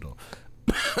found, or...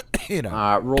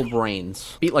 Roll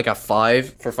brains. Beat like a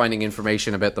 5 for finding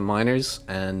information about the miners,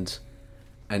 and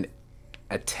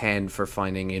a 10 for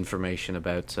finding information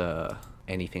about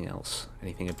anything else.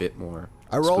 Anything a bit more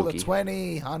I rolled spooky. a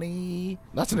 20, honey.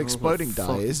 That's an exploding die,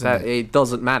 Fuck, isn't that, it? It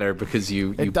doesn't matter because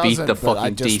you It beat doesn't, the but I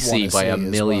fucking just wanna DC by see a it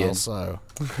as million. well, so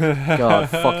God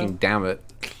fucking damn it.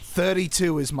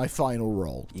 32 is my final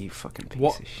roll. You fucking piece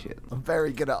What? of shit. I'm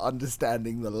very good at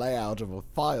understanding the layout of a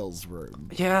files room.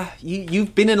 Yeah,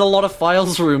 you've been in a lot of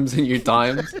files rooms in your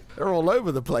time. They're all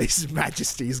over the place.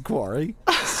 Majesty's Quarry,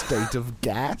 State of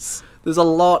Gas. There's a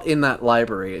lot in that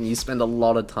library, and you spend a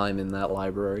lot of time in that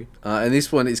library. And this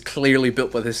one is clearly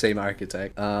built by the same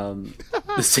architect. The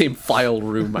same file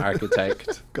room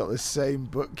architect. Got the same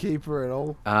bookkeeper and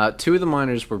all. 2 of the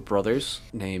miners were brothers,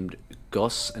 named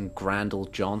Gus and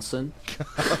Grandel Johnson.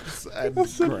 And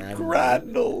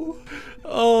Grandel.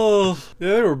 Oh,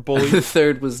 yeah, they were The bullies.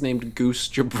 3rd was named Goose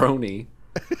Jabroni.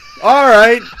 All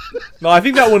right. No, I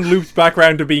think that one looped back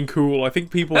around to being cool. I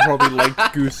think people probably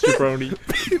liked Goose Jabroni.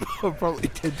 People probably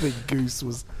did think Goose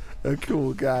was a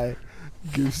cool guy.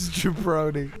 Goose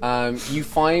Jabroni. You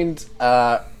find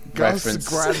Gus, reference.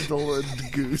 Grandel,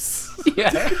 and Goose.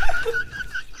 Yeah.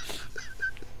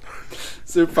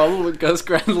 So problem with Gus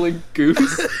Grandel and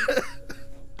Goose.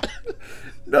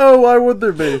 No, why would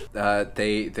there be?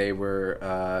 They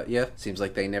were seems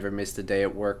like they never missed a day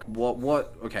at work.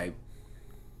 Okay.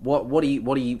 What do you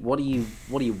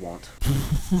want?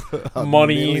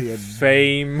 Money, million.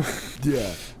 fame.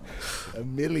 Yeah. A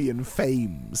million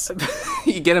fames.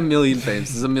 You get 1 million fames.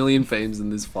 There's 1 million fames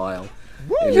in this file.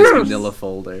 In this vanilla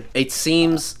folder. It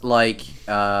seems like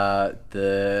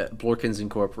the Blorkins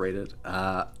Incorporated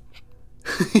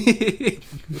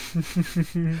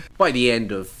by the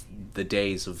end of the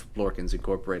days of Blorkins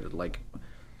Incorporated, like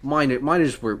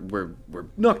miners were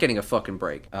not getting a fucking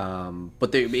break.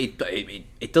 But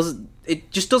it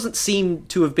just doesn't seem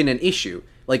to have been an issue.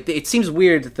 Like, it seems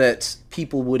weird that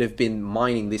people would have been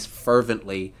mining this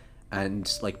fervently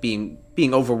and like being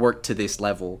overworked to this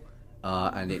level,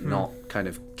 and it not kind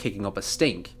of kicking up a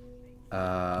stink.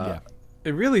 Yeah.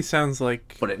 It really sounds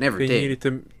like. But it never they did. needed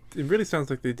to. It really sounds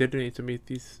like they did need to meet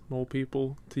these mole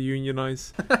people to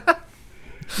unionize.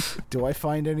 Do I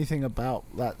find anything about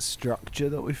that structure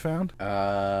that we found?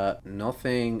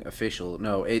 Nothing official.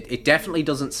 No, it definitely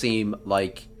doesn't seem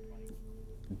like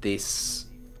this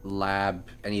lab,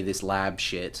 any of this lab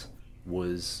shit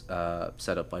was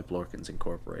set up by Blorkins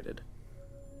Incorporated.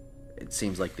 It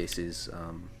seems like this has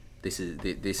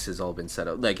all been set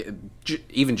up. Like,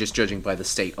 even just judging by the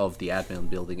state of the admin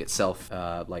building itself,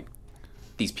 like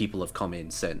these people have come in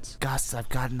since. Gus, I've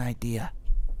got an idea.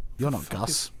 You're not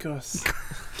Gus. Gus.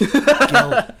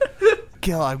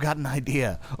 Gil, I've got an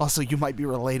idea. Also, you might be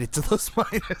related to those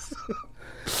miners.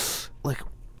 Like,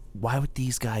 why would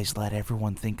these guys let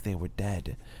everyone think they were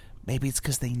dead? Maybe it's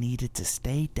because they needed to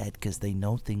stay dead because they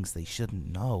know things they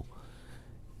shouldn't know.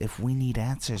 If we need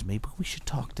answers, maybe we should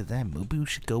talk to them. Maybe we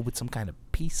should go with some kind of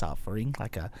peace offering,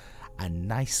 like a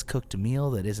nice cooked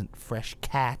meal that isn't fresh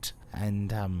cat,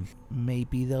 and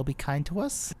maybe they'll be kind to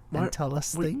us and tell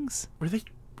us things. Were they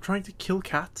trying to kill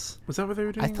cats? Was that what they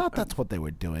were doing? I thought that's what they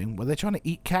were doing. Were they trying to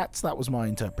eat cats? That was my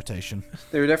interpretation.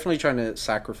 They were definitely trying to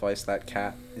sacrifice that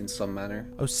cat in some manner.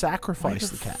 Oh, sacrifice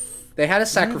the cat. They had a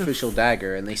sacrificial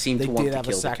dagger, and they seemed They to want did to have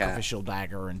a kill the cat. sacrificial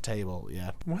dagger and table,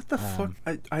 yeah. What the fuck?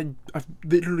 I've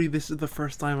literally, this is the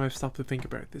first time I've stopped to think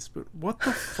about this, but what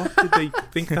the fuck did they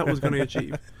think that was going to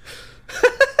achieve?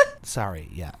 Sorry,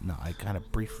 yeah, no, I kind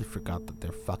of briefly forgot that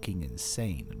they're fucking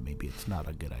insane, and maybe it's not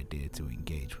a good idea to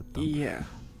engage with them. Yeah.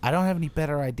 I don't have any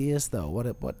better ideas, though.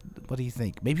 What do you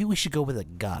think? Maybe we should go with a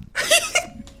gun.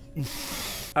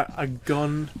 A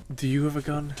gun? Do you have a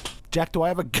gun? Jack, do I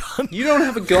have a gun? You don't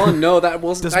have a gun. No, that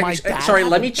wasn't. Does my dad sorry,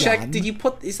 have let a me check. gun? Did you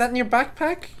put? Is that in your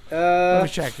backpack? Let me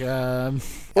check.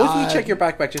 Both of you check your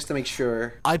backpack just to make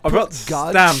sure. I I've put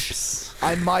got gudge. stamps.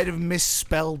 I might have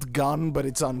misspelled gun, but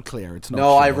it's unclear. It's not.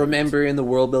 No, I sure. remember in the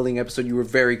world building episode you were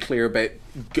very clear about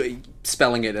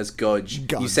spelling it as gudge. You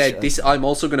Gudge, said yeah. this. I'm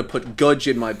also going to put gudge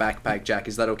in my backpack, Jack.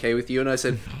 Is that okay with you? And I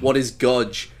said, what is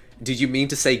gudge? Did you mean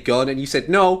to say gun? And you said,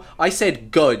 no, I said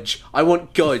gudge. I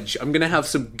want gudge. I'm going to have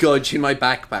some gudge in my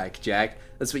backpack, Jack.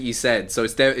 That's what you said. So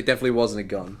it definitely wasn't a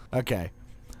gun. Okay.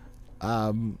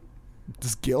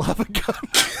 Does Gil have a gun?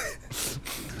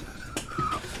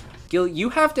 Gil, you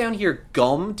have down here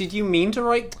gum. Did you mean to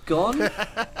write gun?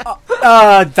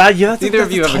 That's Neither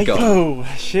of you have a gun. Oh,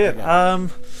 shit.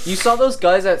 You saw those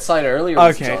guys outside earlier.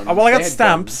 Okay. With guns. Well, I They got had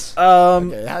stamps.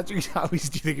 guns. Okay, how easy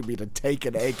do you think it'd be to take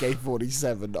an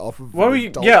AK-47 off of? Well, an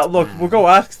adult look, man? we'll go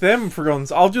ask them for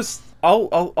guns. I'll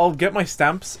get my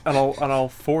stamps and I'll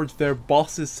forge their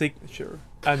boss's signature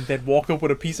and then walk up with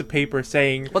a piece of paper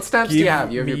saying, What stamps do you "Give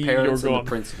have? You have your me parents and the gun."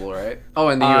 principal, right? Oh,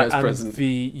 and the U.S. and president.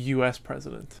 the U.S.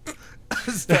 president.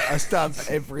 A stamp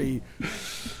every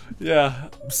Yeah.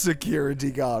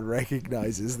 security guard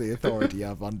recognizes the authority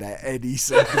of under any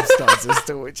circumstances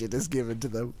to which it is given to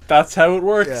them. That's how it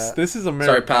works. Yeah. This is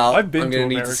America. Sorry, pal. I've been I'm to gonna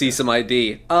need America. to see some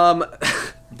ID.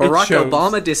 Barack shows.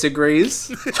 Obama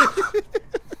disagrees.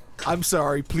 I'm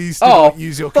sorry, please do Oh, not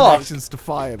use your fuck. connections to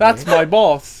fire me. That's my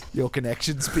boss. Your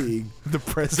connections being the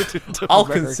president of I'll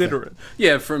America. consider it.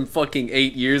 Yeah, from fucking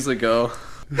 8 years ago.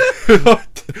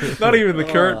 Not even the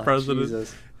current Oh, president.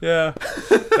 Jesus. Yeah.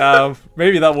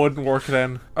 Maybe that wouldn't work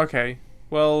then. Okay.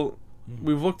 Well,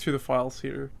 we've looked through the files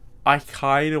here. I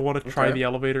kind of want to try Okay. the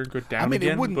elevator and go down I mean,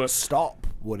 again, it wouldn't but stop,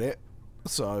 would it?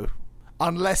 So,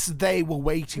 unless they were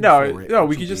waiting No, for it. no, we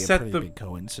which could would just be a set pretty the- big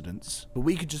coincidence. But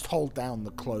we could just hold down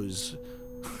the close.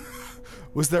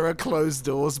 Was there a closed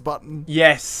doors button?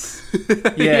 yes.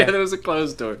 Yeah, Yeah. there was a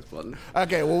closed doors button.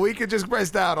 Okay, well, we could just press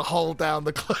down to hold down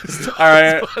the closed doors All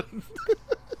right. button.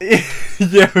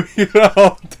 Yeah, we can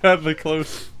all down the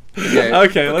close. Okay.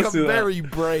 Okay, let's do that. Very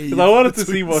brave. 'Cause I wanted to see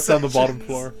between what's on the bottom sessions.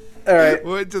 floor. All right.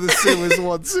 We went to the sewers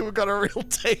once and we got a real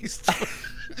taste.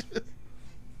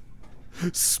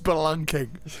 Spelunking.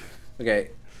 Okay.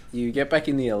 You get back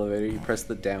in the elevator. You press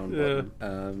the down Yeah.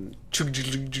 button.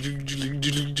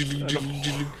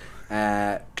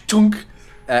 Chunk.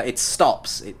 It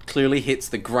stops. It clearly hits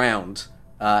the ground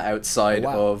outside Oh,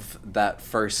 wow. of that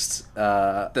first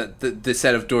the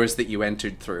set of doors that you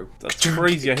entered through. That's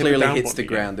crazy. I It hit clearly the down hits button the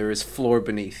again. ground. There is floor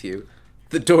beneath you.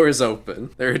 The door is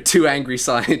open. There are two angry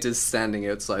scientists standing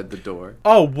outside the door.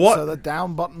 Oh, what? So the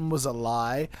down button was a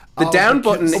lie. The Oh, down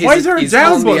because- button Why is there a is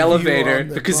down on button? the You were elevator on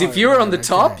the because if right, you were on the right,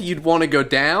 top, okay. you'd want to go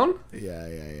down. Yeah.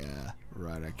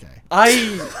 Right, okay.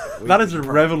 That is a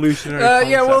revolutionary.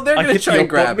 Yeah, well, concept. they're I gonna hit try the and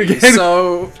grab button you. again.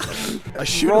 So I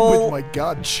shoot him Roll- with my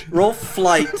gudge. roll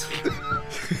flight.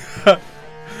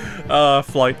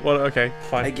 Flight. What? Okay,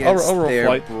 fine. Against I'll roll their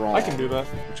flight. brawn. I can do that.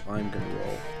 Which I'm gonna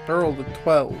roll. I rolled a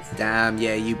 12. Damn,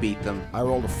 yeah, you beat them. I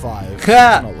rolled a 5. It's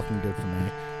Ha! not looking good for me.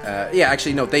 Yeah,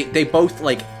 actually, no, they both,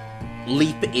 like,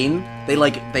 leap in.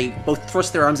 They both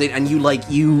thrust their arms in, and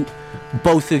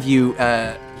both of you,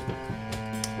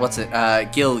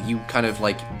 Gil, you kind of,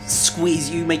 like, squeeze,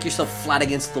 you make yourself flat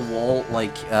against the wall,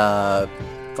 like,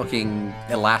 fucking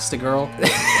Elastigirl,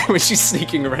 when she's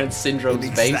sneaking around Syndrome's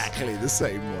base. Exactly the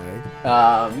same way.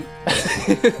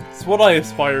 It's what I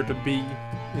aspire to be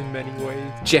in many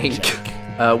ways. Jake,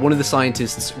 one of the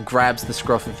scientists grabs the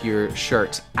scruff of your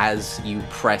shirt as you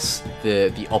press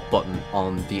the up button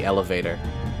on the elevator,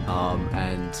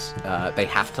 and they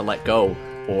have to let go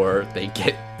or they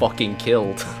get fucking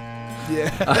killed. Yeah,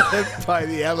 by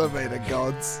the elevator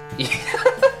gods.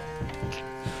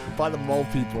 By the mole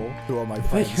people who are my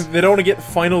friends. They don't want to get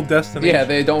Final Destination. Yeah,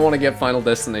 they don't want to get Final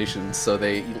Destination, so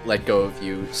they let go of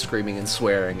you, screaming and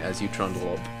swearing as you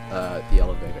trundle up the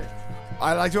elevator.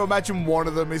 I like to imagine one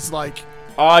of them is like,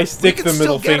 I stick "We the can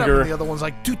middle still get 'em," finger. and the other one's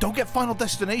like, dude, don't get Final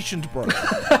Destinations, bro.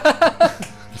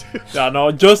 Yeah,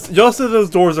 no, just as those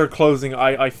doors are closing,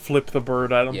 I flip the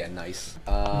bird at them. Yeah, nice.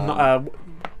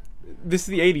 This is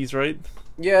the 80s, right?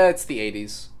 Yeah, it's the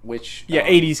 80s, which... Yeah,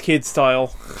 80s kid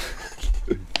style.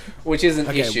 Which is an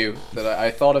Okay. issue. That I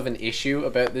thought of an issue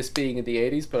about this being in the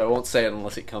 80s, but I won't say it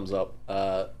unless it comes up.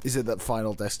 Is it that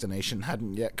Final Destination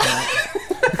hadn't yet come out?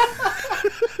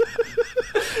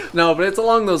 No, but it's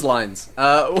along those lines.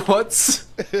 What's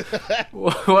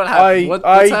what's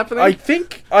happening? I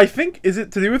think is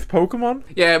it to do with Pokemon?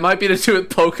 Yeah, it might be to do with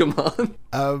Pokemon.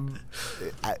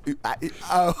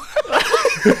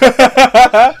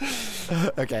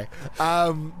 Okay.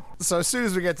 So as soon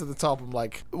as we get to the top, I'm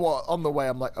like, well, on the way,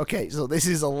 I'm like, okay, so this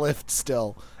is a lift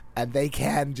still, and they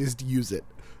can just use it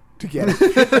to get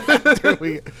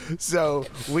it. So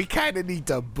we kind of need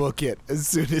to book it as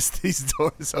soon as these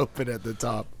doors open at the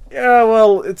top. Yeah,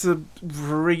 well, it's a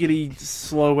rickety,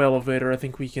 slow elevator. I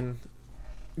think we can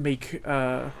make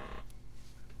our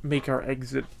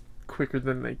exit quicker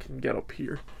than they can get up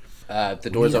here. The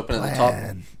doors open at the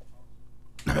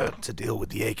top. To deal with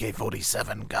the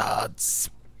AK-47 guards.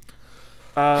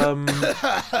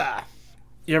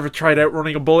 You ever tried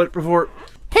outrunning a bullet before?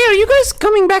 Hey, are you guys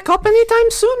coming back up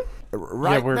anytime soon?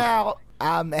 Right we're- now,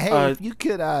 hey, if you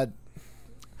could, I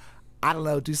don't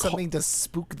know, do something to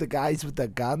spook the guys with the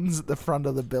guns at the front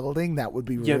of the building, that would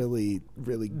be really,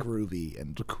 really groovy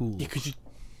and cool. You could just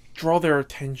draw their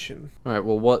attention. All right.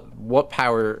 Well, what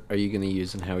power are you going to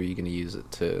use, and how are you going to use it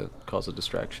to cause a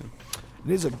distraction?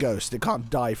 It is a ghost. It can't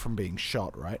die from being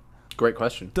shot, right? Great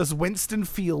question. Does Winston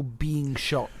feel being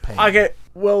shot pain? Okay,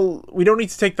 well, we don't need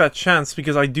to take that chance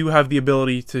because I do have the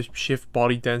ability to shift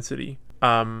body density.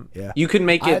 Yeah. You can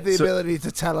make I have it. the ability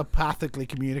to telepathically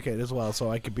communicate as well,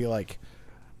 so I could be like,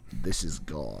 this is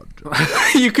God.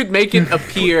 You could make it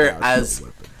appear Without as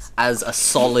weapons. a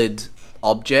solid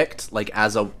object, like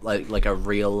as a like a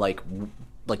real like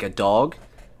a dog,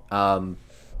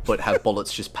 but have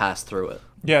bullets just pass through it.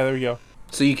 Yeah, there we go.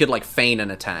 So you could like feign an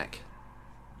attack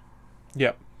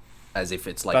Yep. as if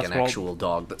it's like That's an well- actual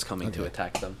dog that's coming to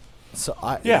attack them. So we'll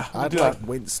I'd do like that.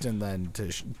 Winston then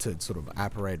to sort of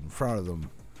apparate in front of them,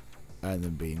 and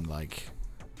then being like,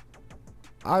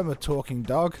 "I'm a talking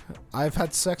dog. I've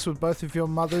had sex with both of your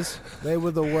mothers. They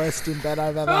were the worst in bed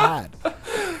I've ever had.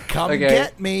 Come Okay.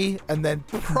 get me!" And then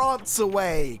prance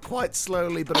away quite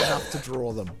slowly, but enough to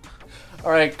draw them.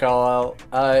 All right, Carlisle.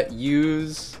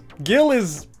 Use. Gil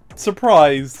is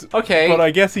surprised. Okay. But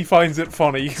I guess he finds it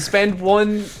funny. Spend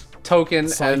one token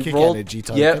Psychic and roll. energy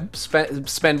token. Yep.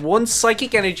 Spend one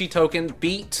psychic energy token.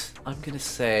 Beat. I'm gonna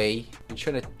say you're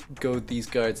trying to goad these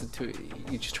guards into.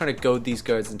 You're just trying to goad these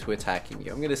guards into attacking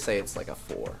you. I'm gonna say it's like a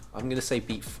 4. I'm gonna say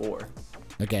beat 4.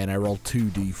 Okay, and I roll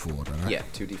 2d4, don't I? Yeah,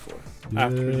 2d4.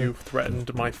 After you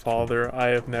threatened my father, I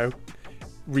have now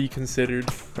reconsidered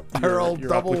I roll your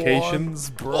double application. ones,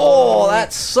 bro. Oh,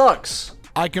 that sucks.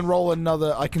 I can roll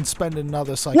another. I can spend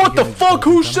another psychic. What the energy fuck?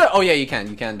 token, Who can't said? Oh yeah, you can.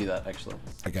 You can do that actually.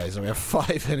 I? Okay, so we have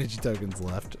 5 energy tokens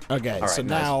left. Okay, All so right,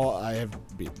 nice. now I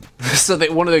have beaten. So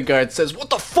that one of the guards says, "What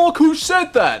the fuck? Who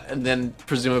said that?" And then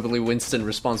presumably Winston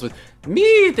responds with,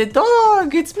 "Me, the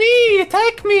dog. It's me.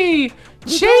 Attack me.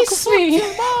 Chase me."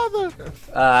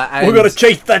 And We're gonna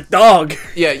chase that dog!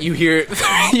 yeah, you hear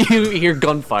you hear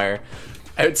gunfire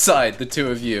outside. The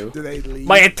two of you. Do they leave?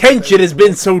 My attention has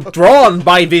been so drawn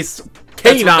by this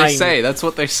That's canine! what they say. That's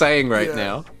what they're saying right Yeah.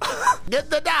 now. Get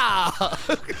the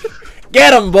dog.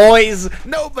 Get 'em, boys!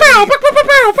 Nobody. Pow, pow, pow,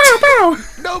 pow, pow, pow.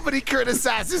 Nobody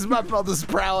criticizes my mother's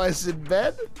prowess in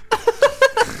bed.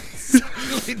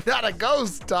 Certainly not a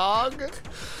ghost dog.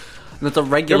 That's a You're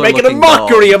regular making a looking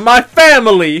mockery dog. of my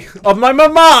family, of my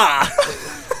mama.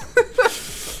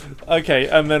 Okay,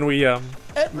 and then we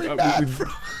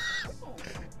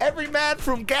Every man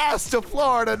from Gas to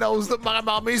Florida knows that my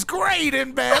mommy's great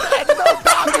in bed, and no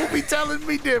dog will be telling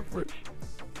me different.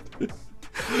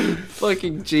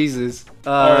 Fucking Jesus.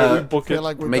 Alright, we book I feel it.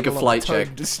 like we've Make got a lot of flight time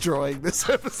check. destroying this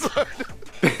episode.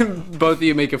 Both of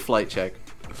you make a flight check.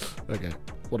 Okay,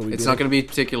 what do we It's do? not going to be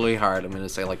particularly hard. I'm going to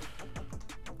say like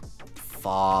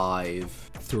 5.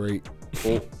 3.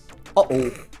 Oh.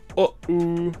 Uh-oh.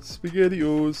 Uh-oh,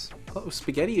 SpaghettiOs. Oh,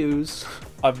 SpaghettiOs.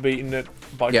 I've beaten it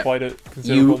by Yeah. quite a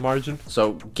considerable You- margin.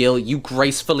 So, Gil, you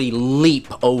gracefully leap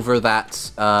over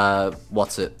that,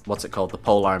 what's it called? The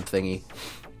polearm thingy.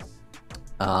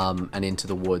 And into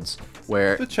the woods,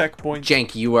 where The checkpoint.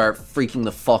 Jenk, you are freaking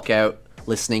the fuck out,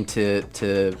 listening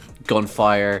to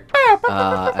gunfire,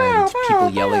 and people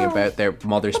yelling about their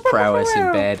mother's prowess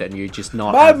in bed, and you're just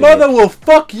not My having mother it. will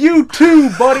fuck you too,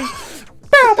 buddy.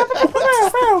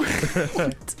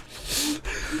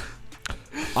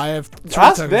 I have 3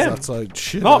 Ask tokens them. outside.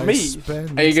 Should Not I me.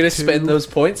 spend Are you gonna 2? spend those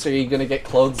points, or are you gonna get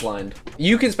clotheslined?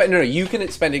 You can spend you can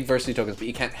spend adversity tokens, but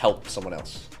you can't help someone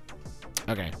else.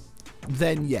 Okay.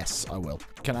 Then yes, I will.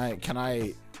 Can I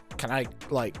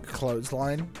like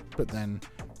clothesline? But then,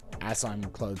 as I'm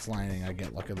clotheslining, I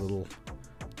get like a little,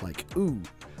 like, ooh,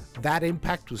 that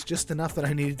impact was just enough that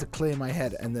I needed to clear my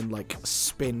head, and then like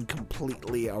spin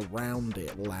completely around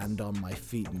it, land on my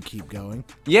feet, and keep going.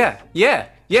 Yeah, you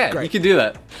Great. can do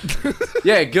that.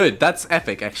 Yeah, good. That's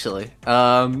epic, actually.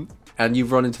 And you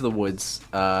run into the woods,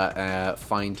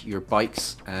 find your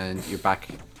bikes, and you're back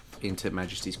into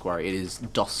Majesty's Quarry. It is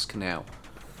dusk now.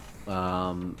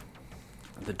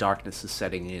 The darkness is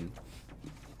setting in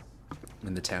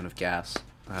the town of Gas.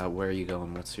 Where are you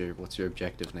going? What's your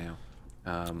objective now?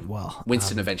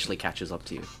 Winston eventually catches up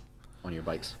to you on your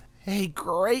bikes. Hey,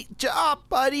 great job,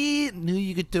 buddy! Knew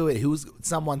you could do it.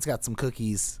 Someone's got some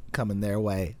cookies coming their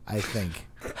way, I think.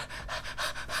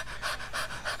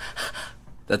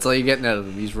 That's all you're getting out of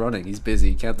him. He's running. He's busy.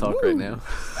 He can't talk right now.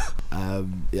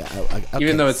 Yeah. Okay,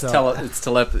 Even though it's so,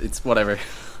 it's whatever.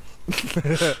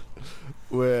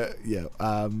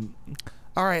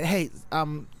 All right, hey,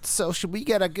 so should we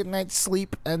get a good night's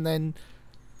sleep and then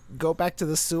go back to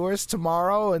the sewers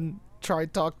tomorrow and try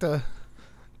talk to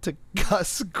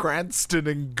Gus, Cranston,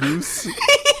 and Goose?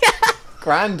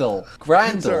 Grandel.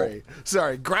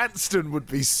 Sorry, Cranston would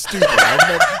be stupid. I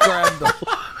meant Grandel.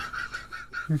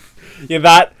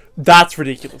 Yeah, that's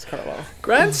ridiculous, Carlisle.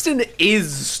 Cranston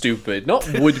is stupid, not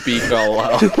would be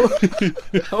Carlisle.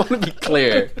 I want to be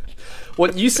clear.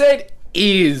 What you said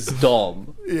is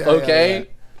dumb. Yeah, okay? yeah.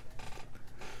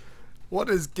 What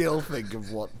does Gil think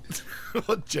of what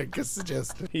Jenka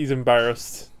suggested? He's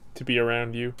embarrassed to be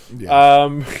around you. Yeah.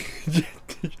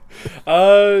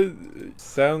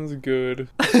 Sounds good.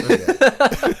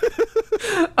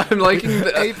 I'm liking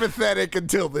the. Apathetic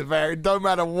until the very. No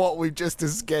matter what we've just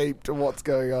escaped and what's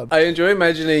going on. I enjoy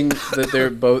imagining that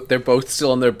they're both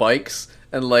still on their bikes,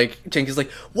 and like Jenkins like,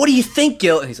 "What do you think,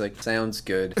 Gil?" And he's like, "Sounds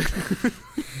good."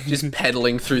 Just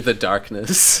pedaling through the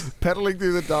darkness. Pedaling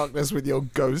through the darkness with your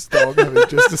ghost dog, having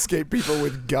just escaped people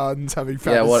with guns, having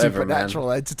found Yeah, a whatever,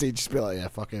 supernatural entity, just be like, yeah,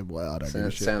 fuck him, well, I don't give a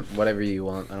shit. Whatever you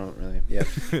want. I don't really. Yeah.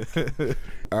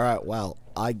 Alright, well,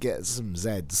 I get some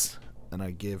Zeds, and I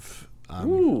give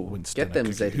Ooh, Winston get them a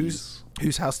cookie. Zeddies.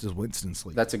 Whose house does Winston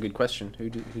sleep? That's a good question.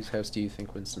 Whose house do you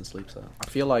think Winston sleeps at? I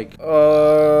feel like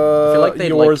they'd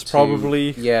yours like to,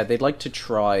 probably. Yeah, they'd like to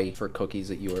try for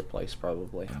cookies at your place,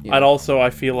 probably. Yeah. And also, I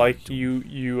feel like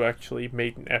you actually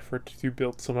made an effort to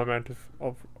build some amount of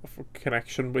a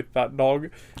connection with that dog.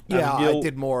 And Yeah, Gil I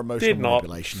did more emotional did not.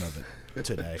 manipulation of it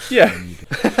today. Yeah. than you did.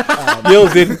 Gil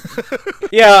didn't.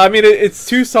 Yeah, I mean, it's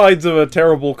two sides of a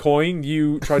terrible coin.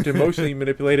 You tried to emotionally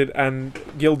manipulate it, and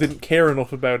Gil didn't care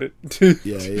enough about it to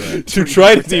Yeah. to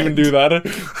try to even do that.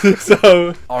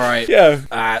 So, All right.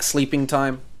 yeah. Sleeping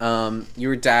time.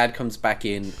 Your dad comes back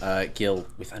in, Gil,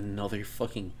 with another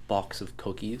fucking box of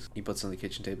cookies. He puts it on the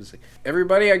kitchen table. He's like,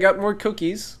 "Everybody, I got more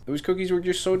cookies. Those cookies were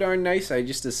just so darn nice. I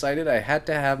just decided I had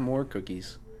to have more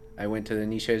cookies. I went to the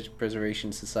Niche Edge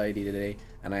Preservation Society today,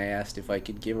 and I asked if I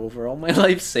could give over all my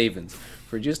life savings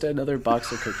for just another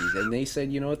box of cookies. And they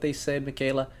said, you know what they said,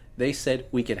 Michaela? They said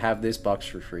we could have this box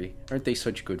for free. Aren't they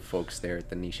such good folks there at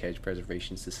the Niche Hedge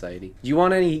Preservation Society? Do you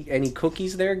want any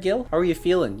cookies there, Gil? How are you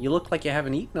feeling? You look like you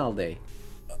haven't eaten all day.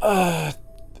 Not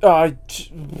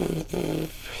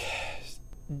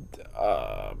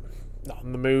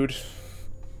in the mood.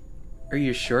 Are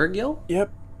you sure, Gil?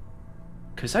 Yep.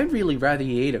 Because I'd really rather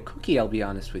you ate a cookie, I'll be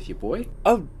honest with you, boy.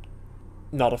 I'm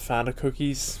not a fan of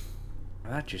cookies.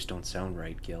 That just don't sound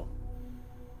right, Gil.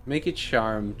 Make a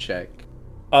charm check.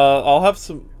 I'll have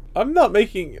some. I'm not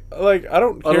making like I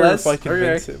don't care if I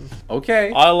convince him. Okay.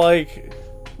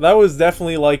 That was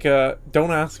definitely like a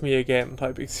 "don't ask me again"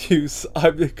 type excuse.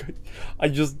 I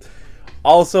just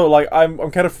also like I'm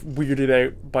kind of weirded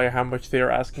out by how much they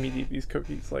are asking me to eat these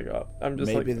cookies. Like I'm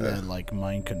just maybe like they're like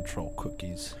mind control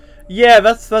cookies. yeah,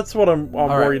 that's what I'm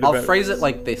worried about. I'll phrase it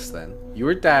like this then.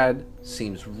 Your dad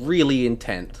seems really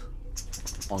intent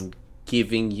on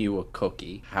giving you a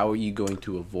cookie. How are you going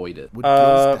to avoid it? Would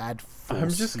Gil's dad force I'm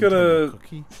just feed him a gonna.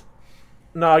 cookie?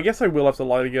 No, I guess I will have to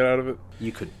lie to get out of it.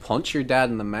 You could punch your dad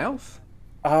in the mouth.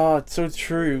 Ah, it's so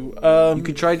true. You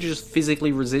could try to just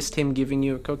physically resist him giving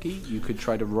you a cookie. You could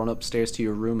try to run upstairs to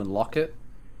your room and lock it.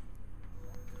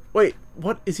 Wait,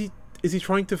 what is he? Is he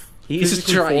trying to? He's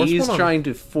trying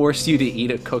to force you to eat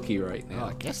a cookie right Oh, now.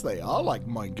 I guess they are like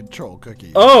mind control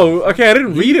cookies. Oh, okay. I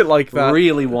didn't read it like that.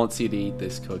 Really wants you to eat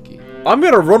this cookie. I'm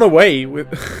gonna run away with.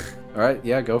 All right,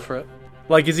 yeah, go for it.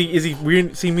 Like, is he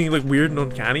weird? Seeming like weird and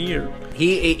uncanny, or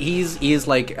He is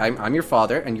like, I'm your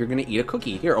father, and you're gonna eat a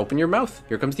cookie. Here, open your mouth.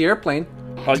 Here comes the airplane.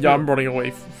 yeah, I'm running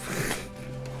away.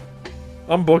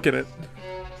 I'm booking it.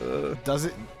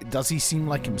 Does he seem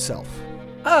like himself?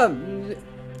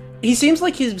 He seems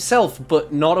like himself,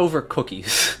 but not over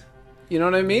cookies. You know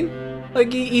what I mean?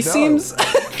 Like he seems.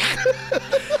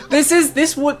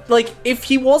 This would like if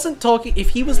he wasn't talking, if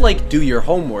he was like, do your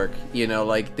homework, you know,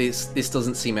 like this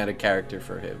doesn't seem out of character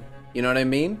for him. You know what I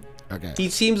mean? Okay. He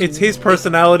seems. It's his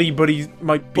personality, but he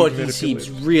might be. But he seems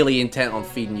really intent on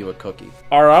feeding you a cookie.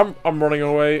 Alright, I'm running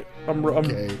away. I'm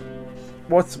Okay.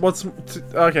 What's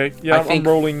okay? Yeah, I'm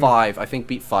rolling. 5. I think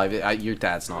beat 5. Your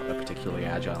dad's not a particularly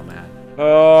agile man.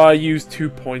 I used 2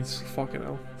 points. Fucking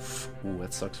hell. Ooh,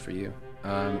 that sucks for you.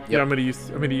 Yeah, Yep. I'm gonna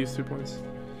use 2 points.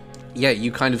 Yeah,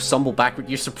 you kind of stumble backward.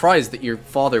 You're surprised that your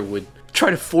father would try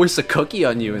to force a cookie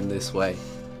on you in this way.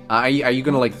 Are you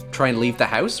gonna like try and leave the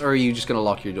house, or are you just gonna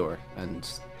lock your door and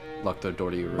lock the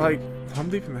door to your room? Like, I'm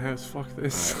leaving the house. Fuck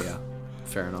this. Yeah,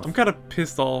 fair enough. I'm kind of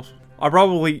pissed off. My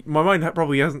mind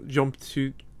probably hasn't jumped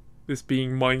to this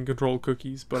being mind control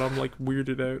cookies, but I'm like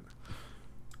weirded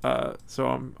out. So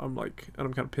I'm like, and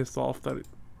I'm kind of pissed off that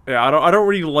I don't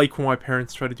really like when my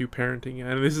parents try to do parenting,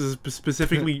 and this is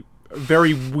specifically a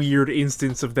very weird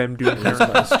instance of them doing It's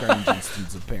parenting. quite a strange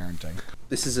instance of parenting.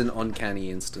 This is an uncanny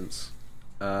instance.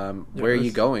 Where are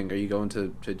you going? Are you going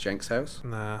to Jenk's house?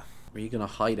 Nah, Or are you gonna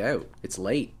hide out? It's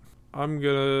late. I'm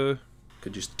gonna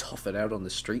Could just tough it out on the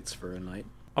streets for a night.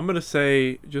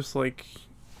 say, just like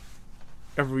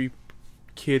every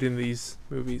kid in these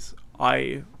movies,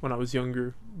 when I was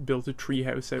younger, built a tree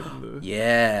house out in the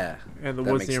Yeah. and the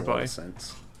that woods makes a lot nearby. of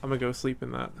sense. I'm gonna go sleep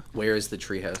in that. Where is the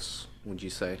treehouse? Would you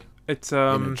say? It's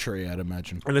In a tree, I'd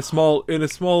imagine. in a small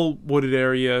wooded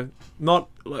area, not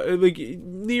like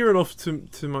near enough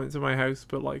to my house,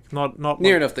 but like not Near like,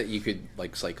 enough that you could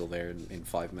like cycle there in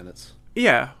 5 minutes.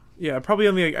 yeah, probably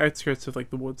on the like, outskirts of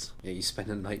like the woods. Yeah, you spend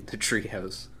a night in the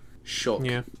treehouse. Shook.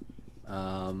 Yeah.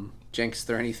 Jenks, is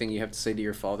there anything you have to say to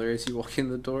your father as you walk in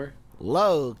the door?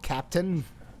 Hello, Captain.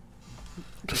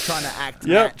 I'm trying to act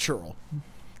Yep. natural.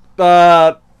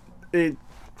 I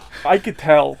could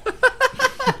tell.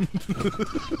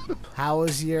 How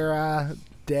was your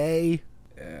day?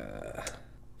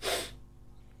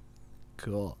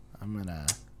 Cool. I'm gonna.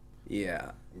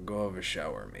 Yeah, go have a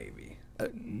shower maybe.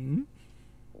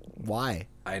 Why?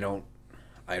 I don't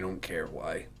care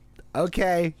why.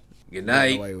 Okay. Good Get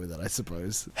night. away with it, I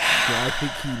suppose. Do I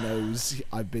think he knows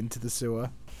I've been to the sewer?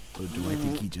 Or do I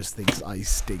think he just thinks I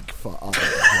stink for other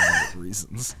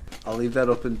reasons? I'll leave that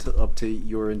up to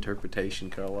your interpretation,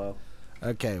 Carlisle.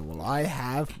 Okay, well, I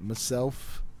have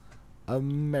myself a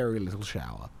merry little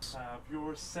shower. Have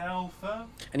yourself a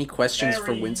Any questions for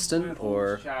very Winston little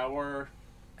or shower.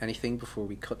 anything before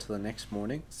we cut to the next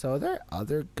morning? So are there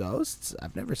other ghosts?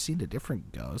 I've never seen a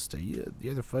different ghost.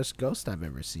 You're the first ghost I've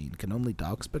ever seen. Can only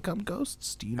dogs become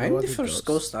ghosts? Do you know I'm the other first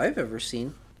ghosts? ghost I've ever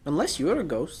seen. Unless you're a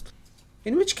ghost.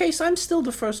 In which case, I'm still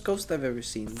the first ghost I've ever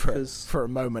seen. Because For a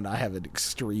moment, I have an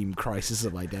extreme crisis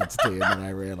of identity, and then I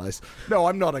realize, no,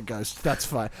 I'm not a ghost. That's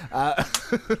fine. I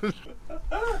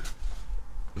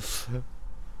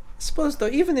suppose, though,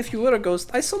 even if you were a ghost,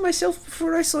 I saw myself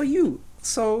before I saw you.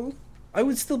 So, I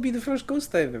would still be the first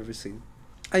ghost I've ever seen.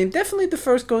 I am definitely the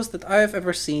first ghost that I have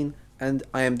ever seen, and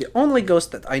I am the only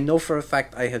ghost that I know for a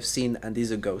fact I have seen and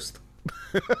is a ghost.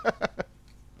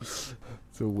 It's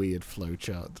a weird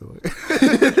flowchart to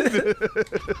it.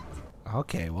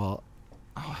 Okay, well,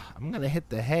 I'm gonna hit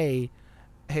the hay.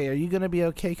 Hey, are you gonna be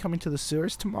okay coming to the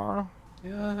sewers tomorrow?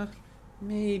 Yeah,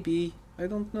 maybe. I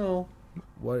don't know.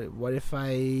 What if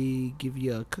I give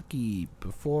you a cookie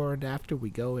before and after we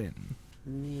go in?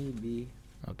 Maybe.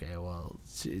 Okay, well,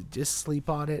 just sleep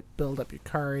on it, build up your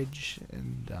courage,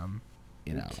 and,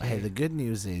 hey, the good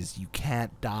news is you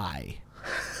can't die.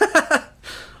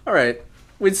 Alright.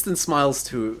 Winston smiles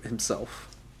to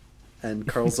himself and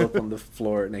curls up on the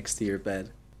floor next to your bed.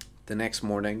 The next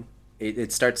morning,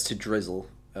 it starts to drizzle,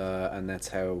 and that's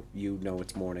how you know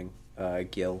it's morning,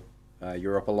 Gil.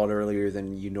 You're up a lot earlier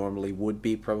than you normally would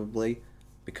be, probably,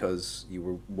 because you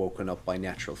were woken up by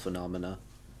natural phenomena.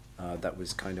 That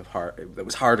was kind of hard. That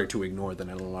was harder to ignore than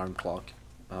an alarm clock.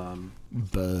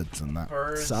 Birds and that.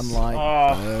 Birds. Sunlight,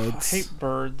 birds. I hate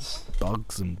birds.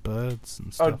 Bugs and birds and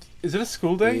Oh, stuff. is it a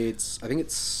school day? I think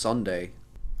it's Sunday.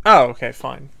 Oh, okay,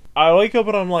 fine. I wake up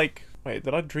and I'm like, wait,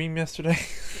 did I dream yesterday?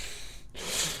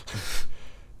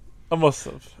 I must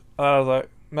have. And I was like,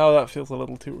 no, that feels a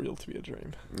little too real to be a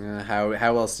dream. How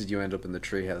else did you end up in the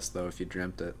treehouse, though, if you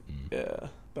dreamt it? Yeah,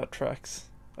 that tracks.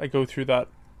 I go through that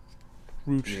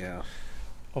route Yeah.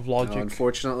 of logic. No,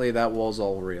 unfortunately, that was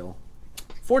all real.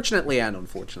 Fortunately and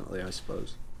unfortunately, I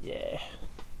suppose. Yeah.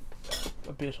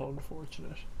 A bit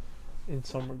unfortunate in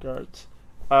some regards.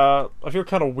 I feel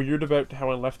kind of weird about how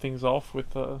I left things off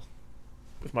with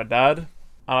my dad.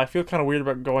 And I feel kind of weird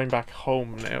about going back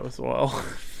home now as well.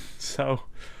 So,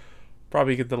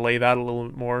 probably could delay that a little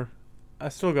bit more. I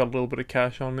still got a little bit of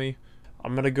cash on me.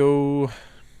 I'm gonna go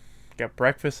get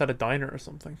breakfast at a diner or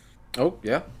something. Oh,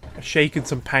 yeah. A shake and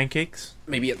some pancakes.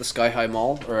 Maybe at the Sky High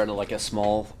Mall or at a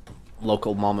small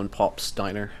local mom and pop's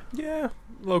diner. Yeah,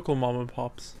 local mom and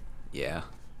pops. Yeah.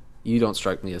 You don't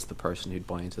strike me as the person who'd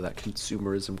buy into that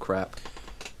consumerism crap.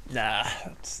 Nah,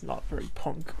 that's not very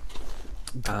punk.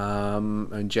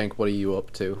 And Jenk, what are you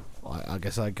up to? I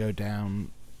guess I go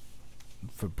down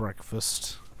for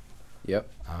breakfast. Yep.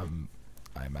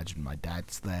 I imagine my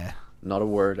dad's there. Not a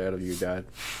word out of your dad.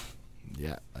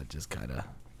 Yeah, I just kind of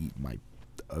eat my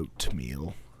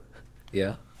oatmeal.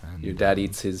 Yeah. And, Your dad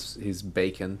eats his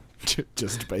bacon.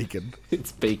 just bacon.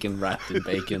 It's bacon wrapped in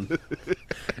bacon.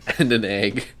 And an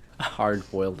egg. A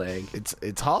hard-boiled egg.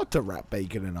 It's hard to wrap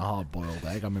bacon in a hard-boiled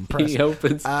egg. I'm impressed. He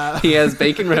opens. He has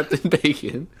bacon wrapped in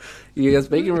bacon. He has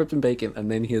bacon wrapped in bacon, and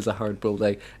then he has a hard-boiled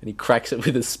egg, and he cracks it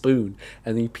with a spoon,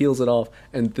 and he peels it off,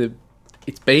 and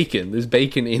it's bacon. There's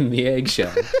bacon in the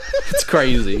eggshell. It's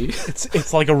crazy.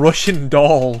 It's like a Russian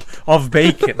doll of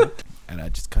bacon. And I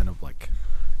just kind of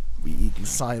we eat in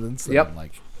silence. And Yep. I'm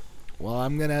like, well,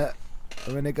 I'm gonna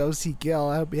go see Gil.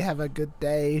 I hope you have a good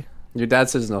day. Your dad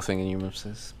says nothing, and your mom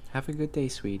says, "Have a good day,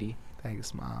 sweetie."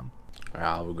 Thanks, Mom.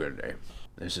 Have a good day.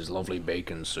 This is lovely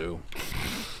bacon, Sue.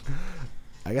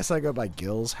 I guess I go by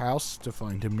Gil's house to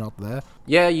find him not there.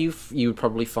 Yeah, you would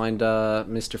probably find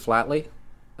Mr. Flatley.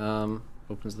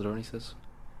 Opens the door and he says,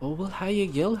 "Oh, well, hiya,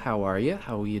 Gil. How are you?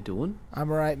 How are you doing?"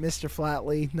 I'm alright, Mr.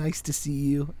 Flatley. Nice to see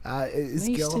you. Is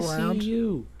Nice Gil to around? see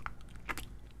you.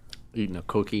 Eating a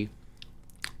cookie.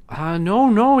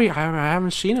 No, I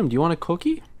haven't seen him. Do you want a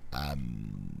cookie?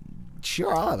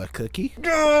 Sure, I'll have a cookie.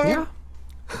 Yeah.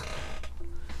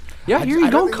 Yeah, here you I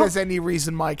go. don't think there's any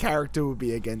reason my character would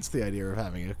be against the idea of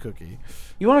having a cookie.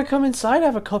 You want to come inside,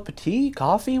 have a cup of tea,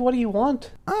 coffee? What do you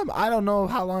want? I don't know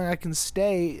how long I can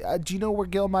stay. Do you know where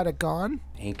Gil might have gone?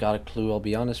 Ain't got a clue, I'll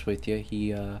be honest with you.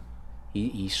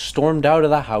 He stormed out of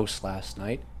the house last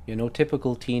night. You know,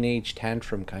 typical teenage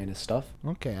tantrum kind of stuff.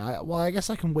 Okay, I guess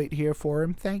I can wait here for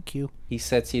him. Thank you. He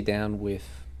sets you down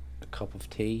with a cup of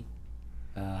tea,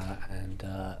 and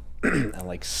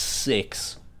and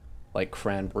 6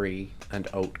 cranberry and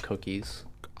oat cookies.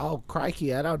 Oh,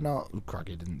 crikey, I don't know. Ooh,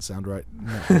 crikey didn't sound right.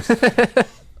 No.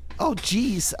 Oh,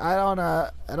 jeez, I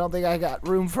don't think I got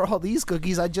room for all these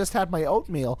cookies. I just had my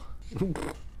oatmeal.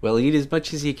 Well, eat as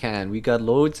much as you can. We got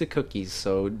loads of cookies,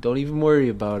 so don't even worry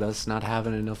about us not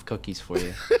having enough cookies for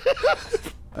you.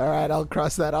 All right, I'll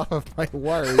cross that off of my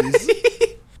worries.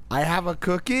 I have a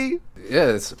cookie? Yeah,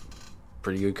 it's a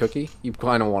pretty good cookie. You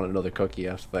kind of want another cookie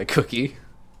after that cookie.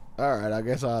 All right, I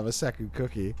guess I'll have a second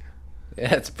cookie.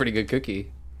 Yeah, it's a pretty good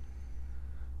cookie.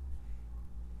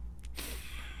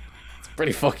 It's a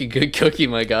pretty fucking good cookie,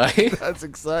 my guy. That's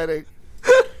exciting.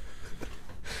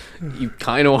 You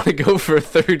kind of want to go for a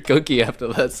third cookie after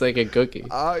that second cookie.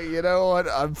 Oh, you know what?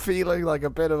 I'm feeling like a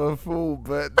bit of a fool,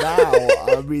 but now,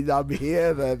 I mean, I'm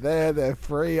here, they're there, they're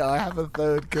free. I have a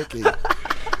third cookie.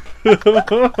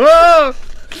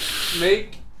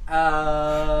 Make,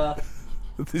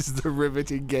 This is the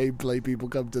riveting gameplay people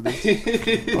come to this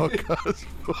podcast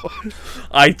for.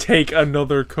 I take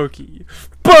another cookie.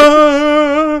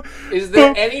 Bah! Is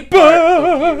there any part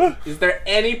of you, is there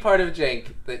any part of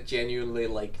Jenk that genuinely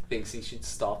thinks he should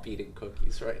stop eating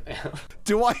cookies right now?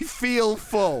 Do I feel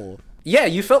full? Yeah,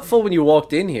 you felt full when you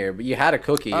walked in here, but you had a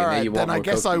cookie, and then Alright, you want then I more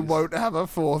guess I cookies. won't have a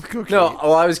fourth cookie. No,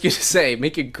 well, I was going to say,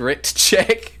 make a grit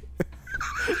check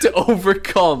to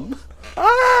overcome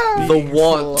the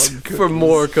want for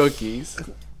more cookies.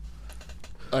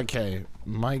 Okay,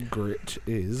 my grit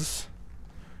is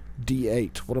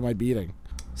D8. What am I beating?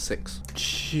 6.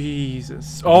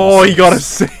 Jesus. Oh, he got a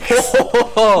 6.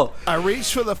 I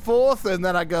reach for the fourth, and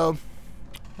then I go,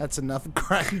 that's enough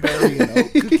cranberry and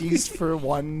oat cookies for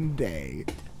one day.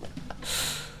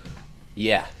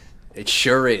 Yeah, it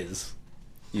sure is.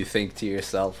 You think to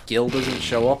yourself. Gil doesn't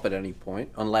show up at any point,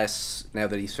 unless now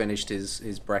that he's finished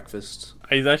his breakfast.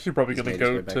 He's actually probably He's going to made his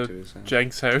go way back to to his house.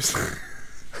 Jenk's house.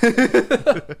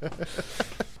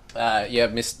 Yeah,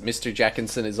 Mr.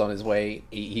 Jackinson is on his way.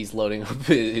 He's loading up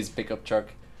his pickup truck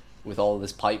with all of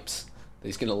his pipes that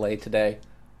he's going to lay today.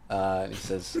 And he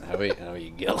says, how are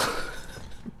you, Gil?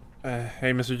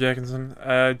 Hey, Mr.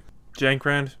 Jackinson. Jank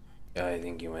round? I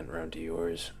think you went round to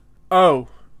yours. Oh.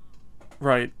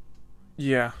 Right.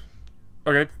 Yeah.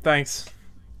 Okay, thanks.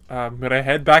 I'm gonna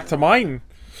head back to mine.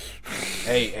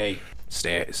 Hey,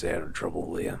 stay out of trouble,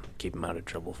 will you? Keep him out of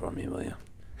trouble for me, will you?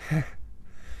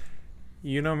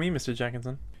 You know me, Mr.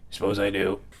 Jackinson. Suppose I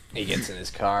do. He gets in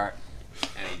his car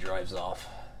and he drives off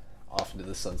into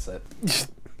the sunset.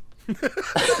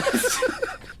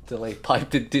 To like pipe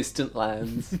to distant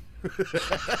lands.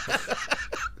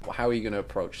 How are you going to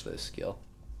approach this, Gil?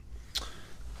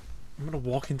 I'm gonna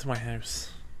walk into my house.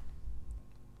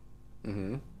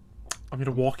 Mm-hmm. I'm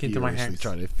gonna walk into my Furiously house.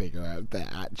 trying to figure out if there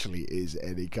actually is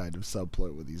any kind of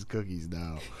subplot with these cookies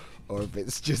now, or if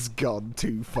it's just gone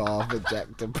too far for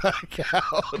Jack to back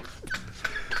out.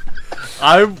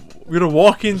 I'm gonna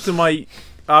walk into my.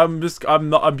 I'm just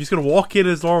gonna walk in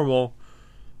as normal.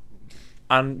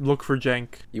 And look for Jank.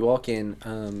 You walk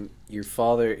in, your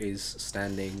father is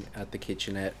standing at the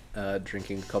kitchenette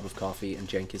drinking a cup of coffee, and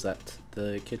Jenk is at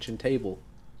the kitchen table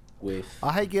with Oh,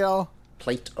 hey, Gil.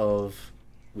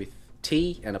 with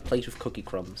tea and a plate of cookie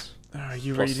crumbs. Are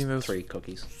you Plus eating those? 3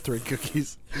 cookies. 3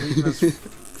 cookies. You're eating those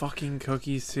fucking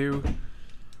cookies too.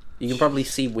 You can probably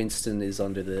see Winston is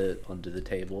under the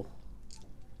table.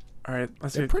 All right,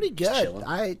 let's They're do. pretty good. chilling.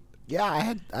 I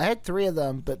had 3 of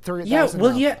them, but 3 Yeah, that was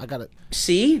well, enough. yeah. I got it.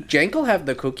 See, Jenk will have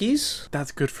the cookies.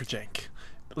 That's good for Jank.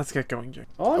 Let's get going, Jank.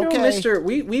 Oh no, Okay. Mister,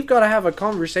 we've got to have a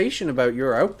conversation about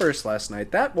your outburst last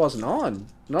night. That wasn't on,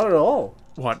 not at all.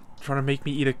 What? Trying to make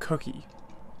me eat a cookie?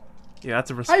 Yeah,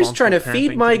 that's a I responsible was trying to parent feed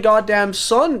thing my do. goddamn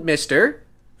son, Mister.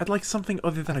 I'd like something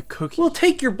other than a cookie. Well,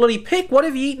 take your bloody pick. What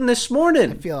have you eaten this I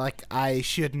morning? feel like I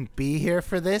shouldn't be here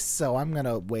for this, so I'm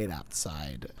gonna wait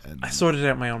outside. And I sorted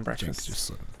out my own Jenks breakfast. just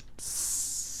sort of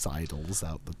sidles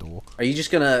out the door. Are you just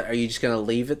gonna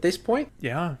leave at this point?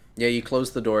 Yeah. Yeah, you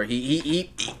close the door.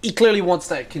 He clearly wants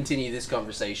to continue this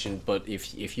conversation, but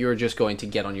if you're just going to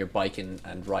get on your bike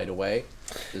and ride away,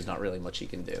 there's not really much you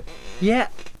can do. Yeah.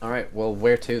 All right, well,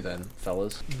 where to then,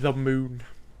 fellas? The moon.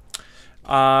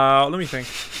 Let me think.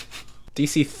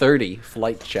 DC 30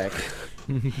 flight check.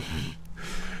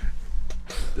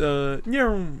 On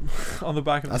the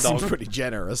back of the That seems dog. pretty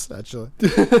generous, actually.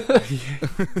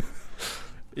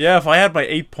 Yeah, if I had my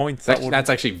 8 points, that would. That's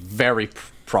actually very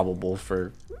probable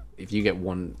for if you get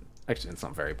one. Actually, it's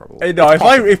not very probable. No, It's if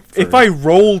I possible if for- I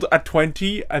rolled a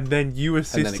 20 and then you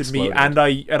assisted me exploded.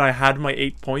 and I had my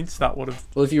 8 points, that would have.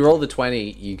 Well, if you roll the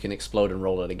 20, you can explode and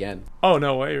roll it again. Oh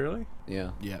no way, really?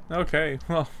 Yeah. Yeah. Okay,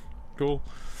 well, cool.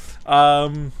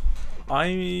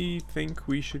 I think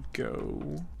we should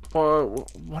go. Or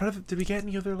what are did we get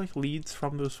any other like leads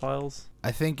from those files?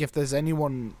 I think if there's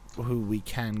anyone who we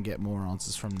can get more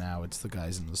answers from now, it's the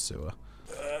guys in the sewer.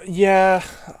 Yeah,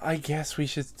 I guess we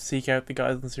should seek out the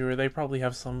guys in the sewer. They probably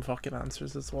have some fucking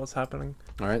answers as to what's happening.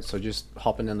 All right, so just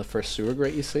hopping in the first sewer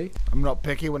grate you see. I'm not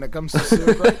picky when it comes to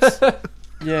sewer grates.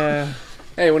 Yeah.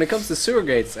 Hey, when it comes to sewer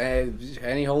gates,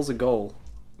 any hole's a goal.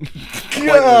 Quite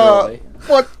Yeah. literally.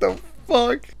 What the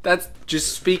fuck? That's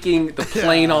just speaking the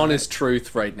plain, honest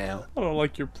truth right now. I don't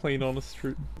like your plain honest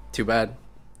truth. Too bad.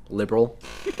 Liberal.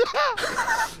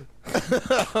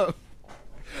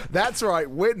 That's right.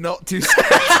 We're not too scared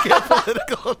to get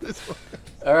political on this one.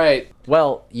 All right.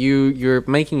 Well, you're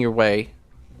making your way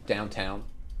downtown,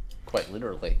 quite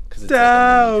literally, because it's like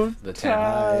underneath the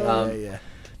town. Yeah.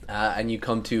 And you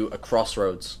come to a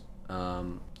crossroads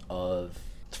of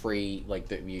 3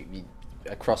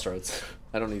 a crossroads.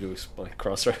 I don't need to explain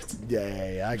crossroads.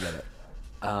 Yeah, I get it.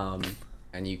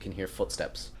 And you can hear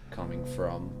footsteps coming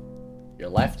from your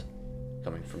left,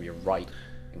 coming from your right,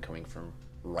 and coming from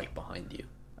right behind you.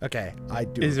 Okay, I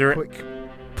do Is a there- quick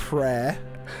prayer.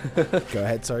 Go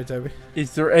ahead, sorry, Toby.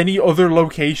 Is there any other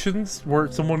locations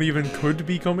where someone even could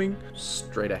be coming?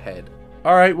 Straight ahead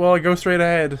Alright, well, I go straight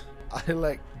ahead. I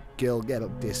let Gil get a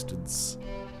distance,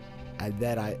 and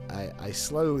then I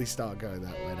slowly start going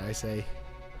that way, and I say,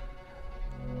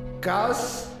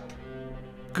 Gus?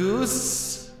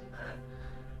 Goose?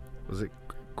 Was it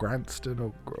Granston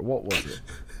or what was it?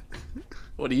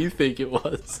 What do you think it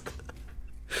was?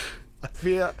 I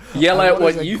fear. Yell out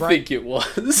what you think it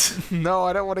was. No,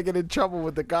 I don't want to get in trouble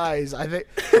with the guys. I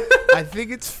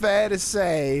think it's fair to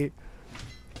say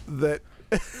that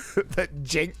that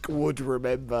Jenk would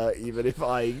remember, even if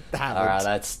I haven't.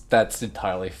 Alright, that's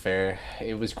entirely fair.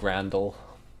 It was Grandel.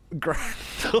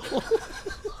 Grandel.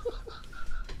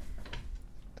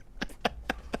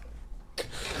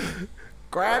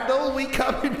 Grandel, we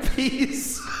come in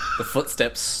peace. The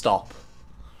footsteps stop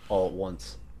all at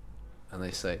once, and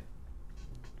they say,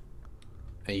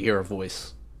 and you hear a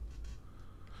voice.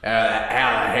 How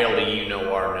the hell do you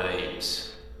know our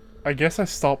names? I guess I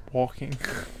stopped walking.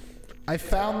 I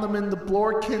found them in the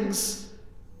Blorkins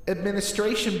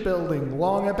administration building,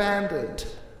 long abandoned.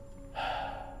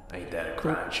 Ain't that a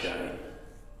crime shame?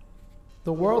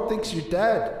 The world thinks you're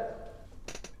dead.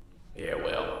 Yeah,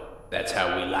 well, that's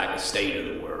how we like the state of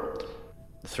the world.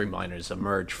 The three miners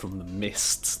emerge from the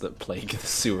mists that plague the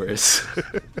sewers.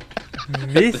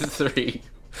 The three.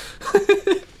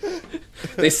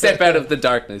 They step out of the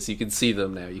darkness. You can see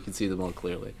them now. You can see them all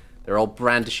clearly. They're all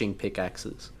brandishing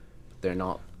pickaxes. They're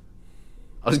not...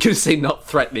 I was going to say not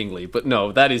threateningly, but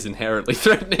no, that is inherently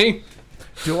threatening.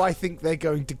 Do I think they're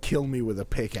going to kill me with a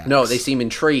pickaxe? No, they seem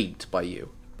intrigued by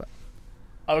you.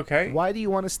 Okay. Why do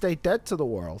you want to stay dead to the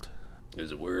world?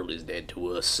 Because the world is dead to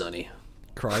us, Sonny.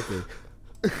 Crikey.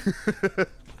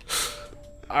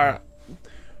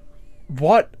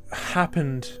 What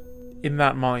happened in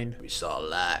that mine? We saw a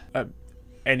light.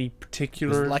 Any It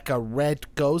particular... was like a red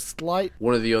ghost light.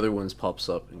 One of the other ones pops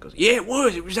up and goes, yeah, it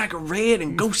was. It was like a red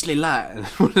and ghostly light. And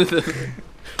one of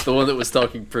the one that was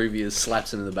talking previous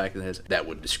slaps him in the back of the head. That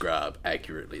would describe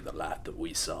accurately the light that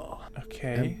we saw.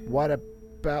 Okay. And what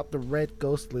about the red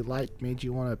ghostly light made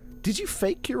you want to... Did you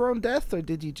fake your own death, or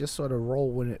did you just sort of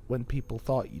roll when people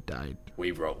thought you died?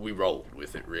 We rolled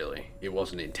with it, really. It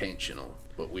wasn't intentional,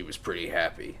 but we was pretty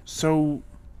happy. So,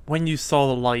 when you saw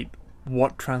the light,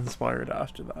 what transpired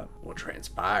after that? What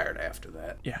transpired after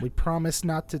that? Yeah. We promise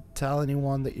not to tell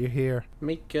anyone that you're here.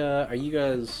 Are you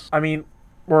guys... I mean,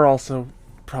 we're also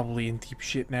probably in deep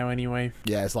shit now anyway.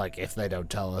 Yeah, it's like if they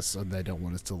don't tell us and they don't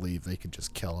want us to leave, they could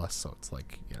just kill us. So it's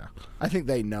like, you know, I think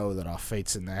they know that our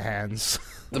fate's in their hands.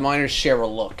 The miners share a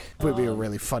look. Would be a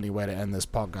really funny way to end this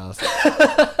podcast.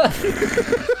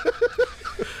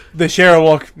 They share a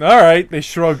look. Alright, they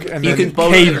shrug and You then can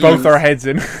both cave use- both our heads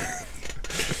in.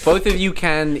 Both of you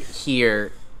can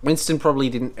hear. Winston probably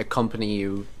didn't accompany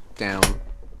you down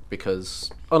because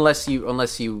unless you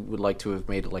would like to have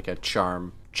made like a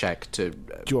charm check to. Do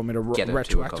you want me to get into a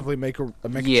retroactively make a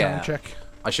Yeah. charm check?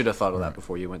 I should have thought of that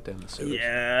before you went down the sewers.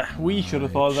 Yeah, we should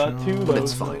have thought of that too, But though.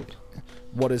 it's fine.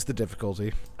 What is the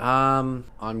difficulty? I'm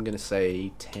gonna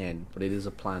say 10, but it is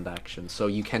a planned action, so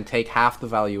you can take half the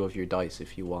value of your dice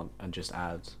if you want, and just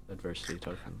add adversity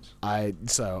tokens. My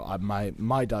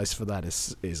dice for that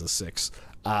is a 6.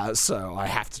 So I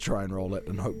have to try and roll it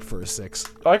and hope for a 6.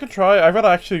 I could try. I've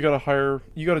actually got a higher...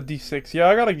 You got a D6. Yeah,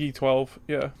 I got a D12.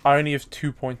 Yeah. I only have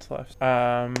 2 points left.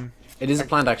 It is a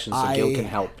planned action, so Gil can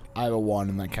help. I have a 1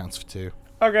 and that counts for 2.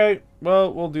 Okay,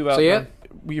 well, we'll do that So, yeah. then.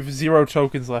 We have 0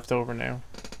 tokens left over now.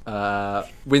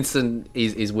 Winston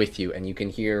is with you, and you can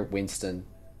hear Winston,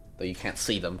 though you can't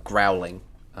see them, growling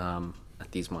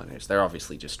at these miners. They're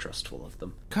obviously just trustful of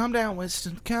them. Calm down,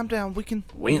 Winston. Calm down. We can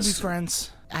be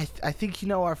friends. I think you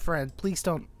know our friend. Please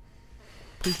don't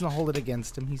hold it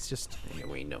against him. He's just... Yeah,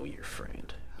 we know your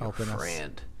friend. Your Helping us.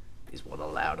 friend is what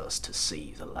allowed us to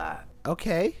see the light.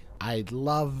 Okay. I'd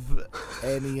love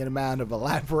any amount of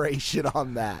elaboration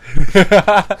on that.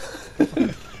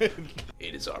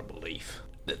 It is our belief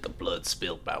that the blood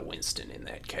spilled by Winston in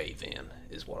that cave-in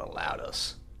is what allowed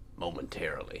us,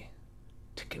 momentarily,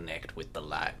 to connect with the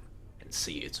light and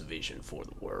see its vision for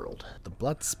the world. The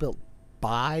blood spilt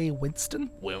by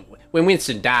Winston? When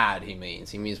Winston died, he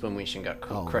means when Winston got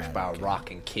crushed right, by okay. a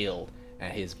rock and killed,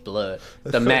 and his blood,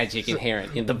 the magic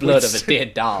inherent in the blood of a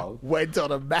dead dog. Went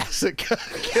on a massacre.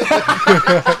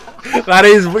 That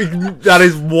is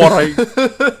what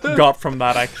I got from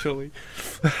that, actually.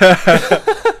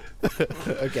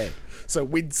 Okay, so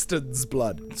Winston's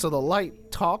blood. So the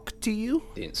light talked to you?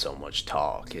 Didn't so much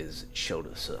talk as it showed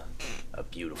us a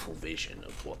beautiful vision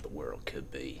of what the world could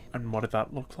be. And what did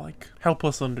that look like? Help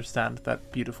us understand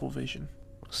that beautiful vision.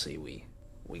 See, we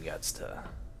got to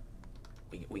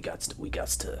we got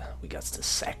to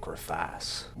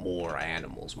sacrifice more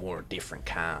animals, more different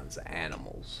kinds of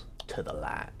animals to the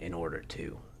light in order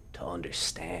to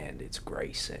understand its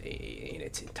grace in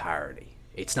its entirety.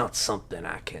 It's not something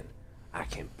I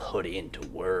can put into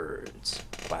words.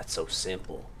 Quite so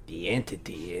simple. The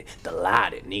entity, the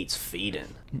light, it needs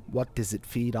feeding. What does it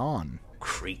feed on?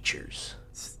 Creatures.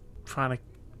 It's trying to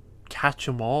catch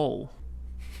them all.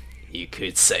 You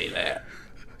could say that.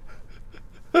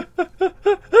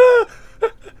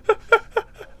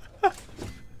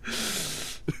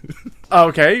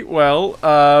 Okay, well,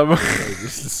 I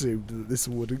just assumed that this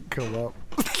wouldn't come up.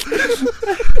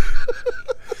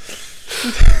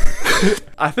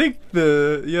 I think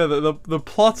the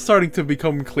plot's starting to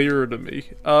become clearer to me.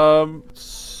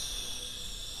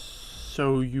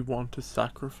 So you want to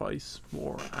sacrifice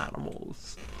more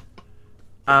animals?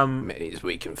 Many as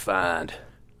we can find.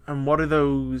 And what do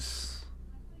those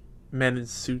men in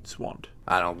suits want?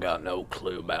 I don't got no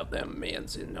clue about them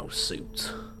men's in no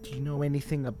suits. Do you know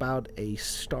anything about a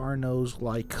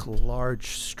star-nose-like large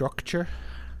structure?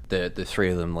 The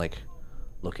three of them, like,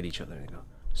 look at each other and go,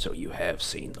 so you have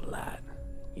seen the light.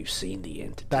 You've seen the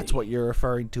entity. That's what you're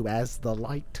referring to as the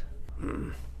light?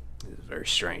 It's very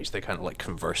strange. They kind of, like,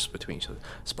 converse between each other.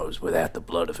 Suppose without the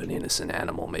blood of an innocent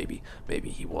animal, maybe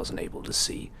he wasn't able to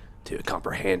see, to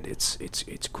comprehend its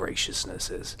graciousness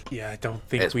as... Yeah, I don't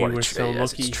think as we what were it, so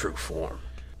as lucky. its true form.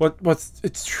 What's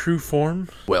its true form?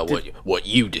 Well, what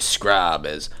you describe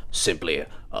as simply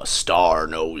a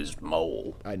star-nosed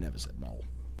mole. I never said mole.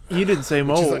 You didn't say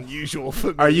Which is mole. unusual for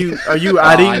me. Are you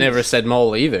adding? I never said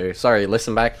mole either. Sorry,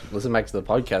 listen back to the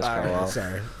podcast for a while.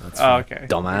 Sorry. That's Oh, okay.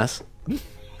 Dumbass.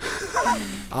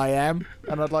 I am,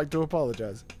 and I'd like to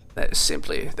apologize. That's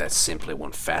simply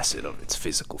one facet of its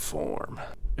physical form.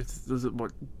 Does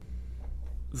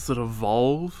it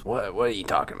evolve? What are you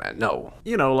talking about? No,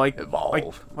 You know, like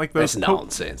evolve. like those That's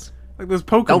nonsense. like those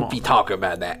Pokemon. Don't be talking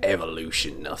about that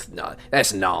evolution. Nothing. No,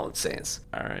 that's nonsense.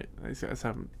 All right,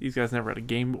 these guys never had a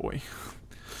Game Boy.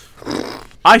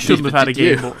 I shouldn't have had a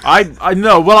Game Boy. I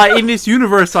know. Well, in this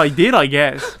universe, I did, I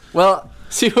guess. Well,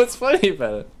 see what's funny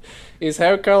about it is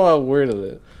how Carlisle worded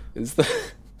it is that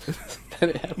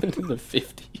it happened in the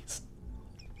 50s.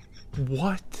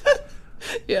 What?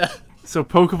 Yeah. So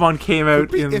Pokemon came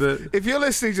out in the. If you're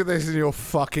listening to this and you're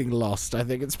fucking lost, I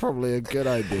think it's probably a good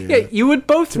idea. Yeah, you would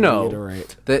both to know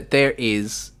reiterate. that there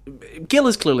is... Gil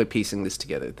is clearly piecing this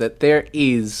together, that there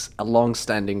is a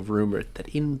long-standing rumor that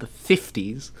in the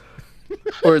 50s,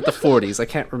 or the 40s, I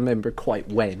can't remember quite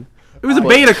when, It was a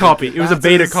beta copy. It was a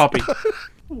beta copy.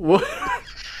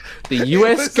 the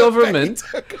U.S. government...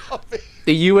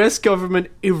 The U.S. government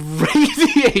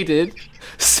irradiated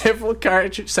several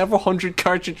hundred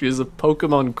cartridges of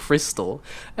Pokemon Crystal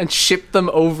and shipped them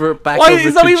back Why? over It's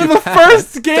to not even the Japan.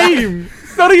 first game.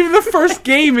 It's not even the first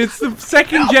game. It's the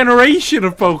second generation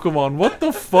of Pokemon. What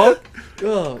the fuck?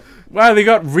 Oh. Wow, they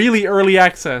got really early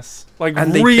access. Like,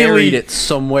 And they really buried it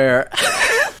somewhere.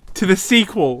 to the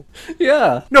sequel.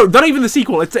 Yeah. No, not even the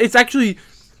sequel. It's actually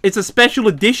a special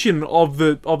edition of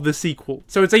the sequel.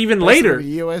 So it's even later. The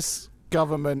U.S.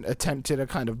 government attempted a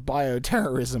kind of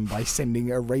bioterrorism by sending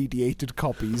irradiated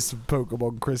copies of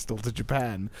Pokemon Crystal to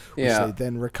Japan, which Yeah. they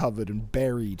then recovered and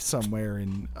buried somewhere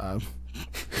in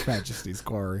Majesty's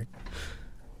Quarry.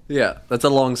 Yeah, that's a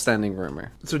long-standing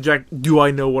rumor. So Jack, do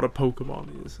I know what a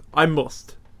Pokemon is? I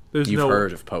must. There's You've no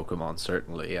heard of Pokemon,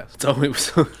 certainly, yes. So it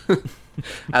was...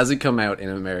 Hasn't come out in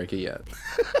America yet.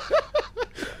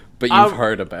 But you've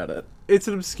heard about it. It's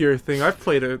an obscure thing. I've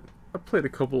played a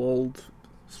couple old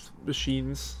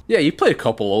machines Yeah, you played a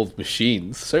couple old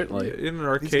machines, certainly. in an This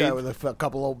arcade. guy with a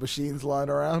couple old machines lying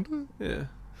around Yeah.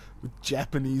 with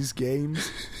Japanese games.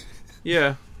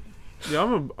 Yeah.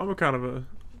 I'm a kind of a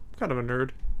nerd.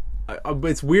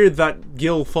 It's weird that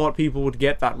Gil thought people would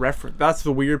get that reference. That's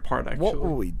the weird part, actually. What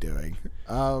were we doing?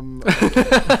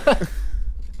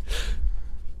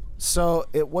 So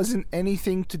it wasn't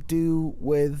anything to do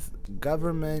with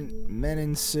government men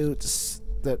in suits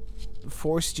that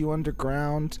forced you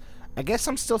underground. I guess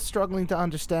I'm still struggling to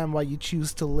understand why you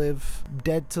choose to live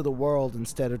dead to the world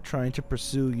instead of trying to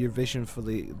pursue your vision for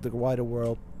the wider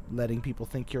world, letting people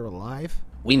think you're alive.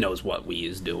 We knows what we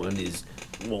is doing is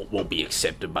won't be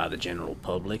accepted by the general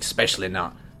public, especially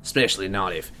not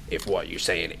if what you're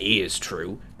saying is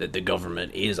true, that the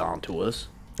government is onto us.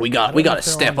 We got to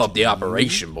step up the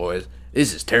operation, boys.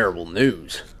 This is terrible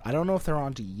news. I don't know if they're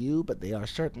onto you, but they are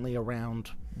certainly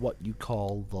around what you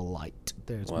call the light.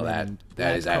 There's Well, men in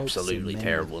that is black coats absolutely and men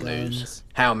terrible with news. guns.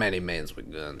 How many men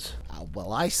with guns?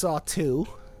 Well, I saw 2.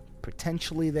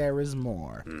 Potentially there is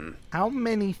more. How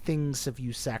many things have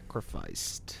you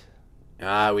sacrificed?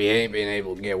 We ain't been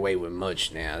able to get away with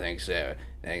much now. Thanks to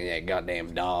that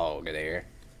goddamn dog there.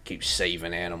 Keeps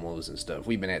saving animals and stuff.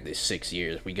 We've been at this 6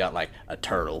 years. We got, like, a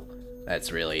turtle.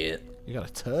 That's really it. You got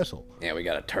a turtle? Yeah, we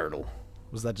got a turtle.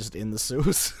 Was that just in the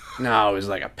sewers? No, it was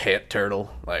like a pet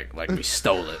turtle. Like we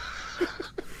stole it.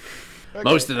 Okay.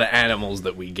 Most of the animals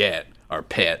that we get are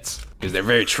pets because they're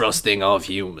very trusting of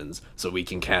humans, so we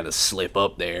can kind of slip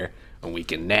up there and we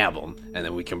can nab them, and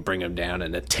then we can bring them down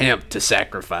and attempt to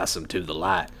sacrifice them to the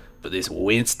light. But this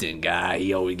Winston guy,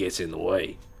 he always gets in the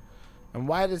way. And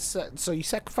why does so you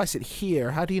sacrifice it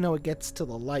here? How do you know it gets to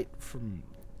the light from,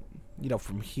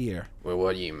 from here? Well,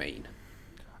 what do you mean?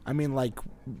 I mean, like,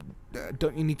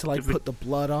 don't you need to put the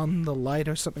blood on the light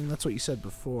or something? That's what you said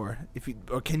before.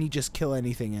 Or can you just kill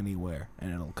anything anywhere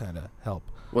and it'll kind of help?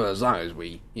 Well, as long as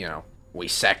we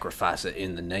sacrifice it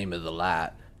in the name of the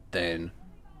light, then,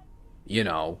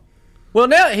 Well,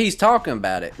 now that he's talking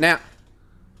about it, now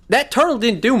that turtle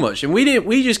didn't do much, and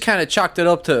we just kind of chalked it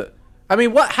up to. I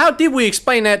mean, how did we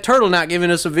explain that turtle not giving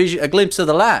us a glimpse of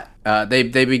the light?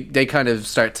 They kind of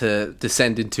start to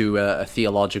descend into a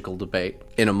theological debate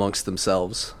in amongst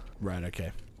themselves. Right,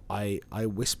 okay. I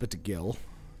whisper to Gil,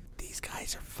 these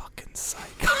guys are fucking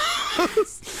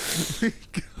psychos.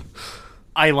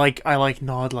 I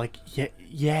nod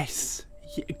yes.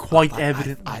 Quite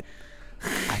evident. I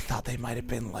thought they might have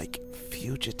been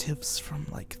fugitives from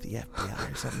the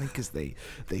FBI or something because they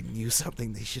knew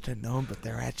something they should have known, but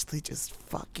they're actually just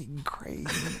fucking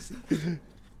crazy.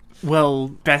 Well,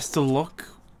 best of luck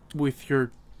with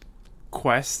your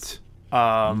quest.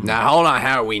 Now hold on,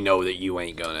 how do we know that you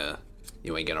ain't gonna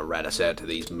rat us out to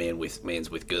these men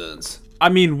with guns? I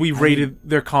mean, we raided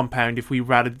their compound. If we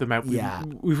ratted them out,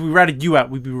 if we ratted you out,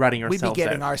 we'd be ratting ourselves out. We'd be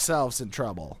getting ourselves in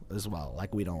trouble as well.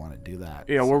 We don't want to do that.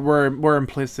 Yeah, we're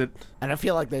implicit. And I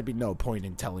feel like there'd be no point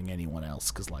in telling anyone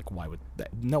else, because why would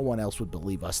no one else would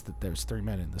believe us that there's 3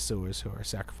 men in the sewers who are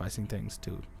sacrificing things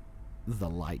to the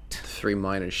light. 3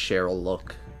 miners share a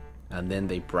look, and then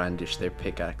they brandish their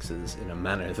pickaxes in a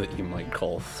manner that you might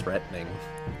call threatening.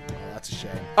 Oh, that's a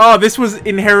shame. Oh, this was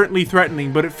inherently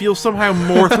threatening, but it feels somehow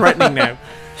more threatening now.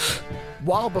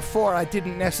 While before I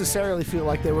didn't necessarily feel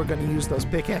like they were going to use those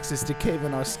pickaxes to cave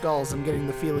in our skulls, I'm getting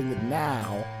the feeling that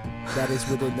now that is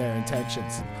within their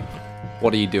intentions.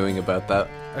 What are you doing about that?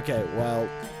 Okay, well,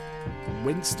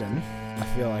 Winston, I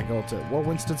feel like what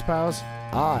Winston's powers?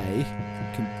 I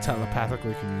can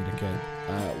telepathically communicate.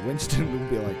 Winston will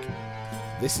be like,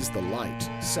 this is the light.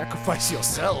 Sacrifice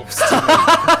yourselves to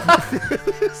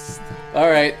me.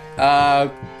 Alright,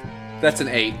 that's an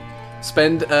 8.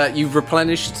 You've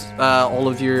replenished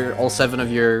all 7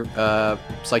 of your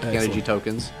psychic energy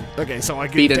tokens. Okay, so I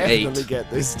can Beat an definitely 8. get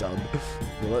this done.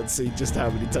 Well, let's see just how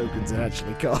many tokens it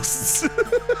actually costs.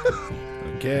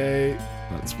 Okay,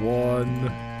 that's 1.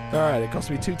 Alright, it cost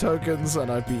me 2 tokens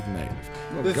and I beat an 8.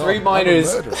 Oh, The God, 3 I'm a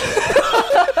miners. murderer.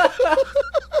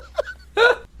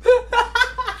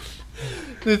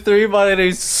 The 3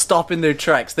 miners stop in their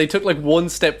tracks. They took 1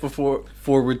 step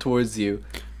forward towards you,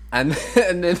 and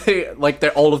then they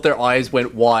all of their eyes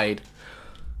went wide.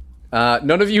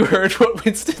 None of you heard what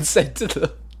Winston said to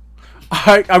them.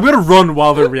 I'm gonna run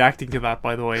while they're reacting to that.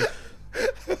 By the way,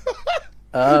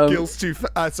 Gil's too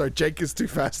Jake is too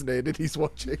fascinated. He's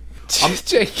watching.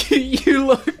 Jake, you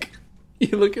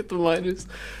look at the miners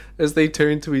as they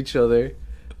turn to each other,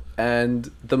 and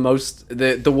the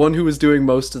one who was doing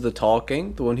most of the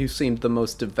talking, the one who seemed the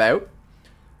most devout,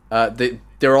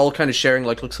 they're all kind of sharing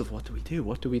looks of what do we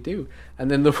do,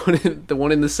 and then the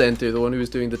one in the center, the one who was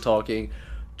doing the talking,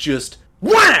 just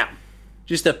wham,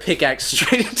 just a pickaxe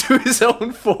straight into his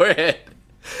own forehead,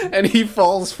 and he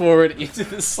falls forward into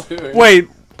the sewer. wait.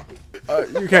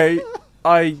 Okay,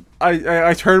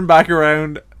 I turn back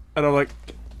around and I'm like,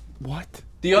 what?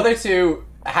 The other 2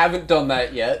 haven't done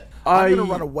that yet. I'm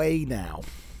gonna run away now.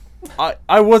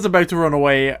 I was about to run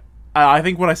away. I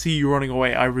think when I see you running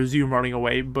away, I resume running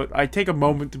away. But I take a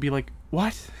moment to be like,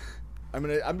 what? I'm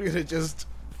gonna just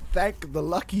thank the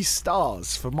lucky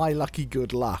stars for my lucky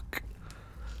good luck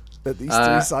that these 3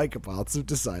 psychopaths have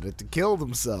decided to kill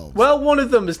themselves. Well, one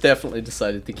of them has definitely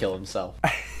decided to kill himself.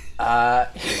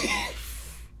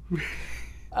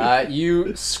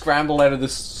 You scramble out of the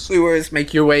sewers,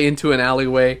 make your way into an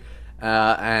alleyway,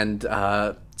 and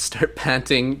start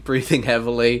panting, breathing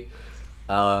heavily.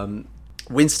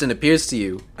 Winston appears to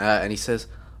you, and he says,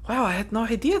 "Wow, I had no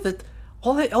idea that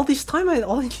all this time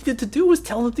all I needed to do was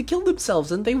tell them to kill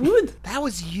themselves, and they would." That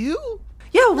was you?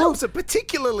 Yeah, That well, was a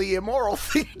particularly immoral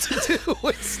thing to do,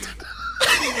 Winston.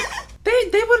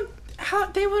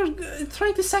 they were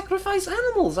trying to sacrifice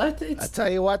animals. I tell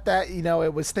you what,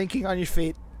 it was thinking on your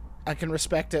feet. I can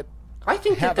respect it. I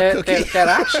think Have that a cookie. their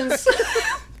actions.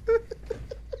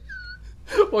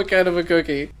 What kind of a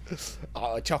cookie?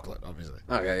 Chocolate, obviously.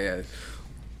 Okay, yeah.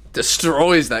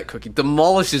 Destroys that cookie.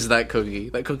 Demolishes that cookie.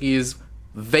 That cookie is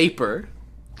vapor.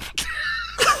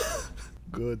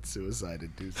 Good suicide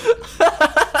induced.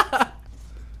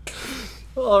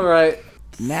 All right.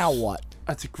 Now what?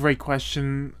 That's a great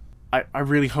question. I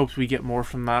really hope we get more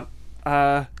from that.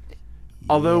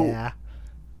 Although, Yeah.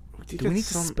 Do we need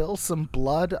to spill some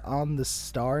blood on the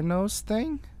star nose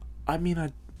thing? I mean,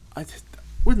 I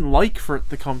wouldn't like for it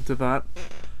to come to that.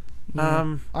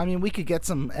 I mean, we could get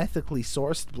some ethically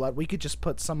sourced blood. We could just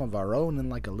put some of our own in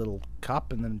like a little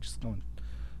cup and then just go and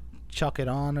chuck it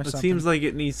on or It something. seems like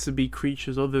it needs to be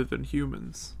creatures other than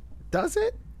humans. Does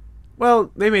it?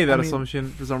 Well, they made that I mean-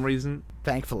 assumption for some reason.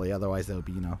 Thankfully, otherwise there would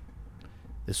be,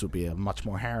 this would be a much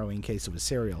more harrowing case of a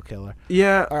serial killer.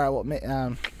 Yeah, All right,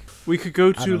 well, we could go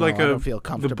I to don't know, like I don't feel the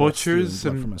comfortable stealing butchers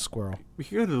blood and from a squirrel. we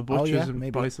could go to the Oh, butchers yeah, and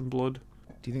maybe. buy some blood.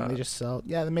 Do you think they just sell?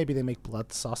 Yeah, maybe they make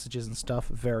blood sausages and stuff.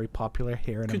 Very popular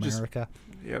here in Could just- America.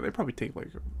 Yeah, they probably take like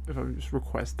if I just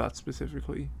request that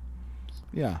specifically.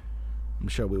 Yeah, I'm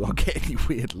sure we won't get any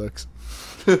weird looks.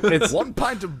 It's 1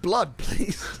 pint of blood,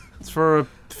 please. it's for a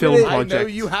film I project. know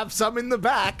you have some in the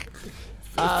back.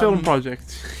 A film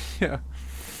project. Yeah.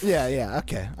 Yeah,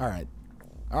 okay. All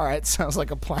right, sounds like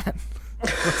a plan.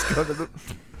 Let's go to the...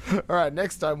 All right,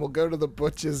 next time we'll go to the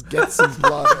butcher's, get some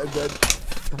blood, and then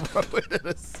throw it in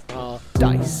a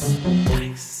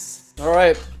dice. All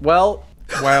right. Well,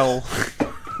 Well,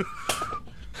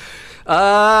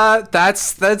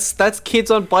 that's kids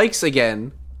on bikes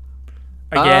again.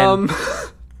 again,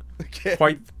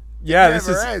 quite. Yeah, It this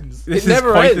never is ends. this It is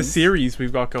never quite the ends. series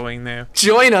we've got going now.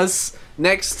 Join us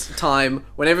next time,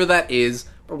 whenever that is,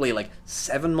 probably like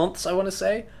 7 months, I want to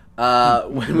say,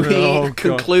 when we Oh, God.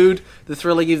 conclude the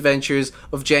thrilling adventures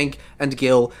of Jenk and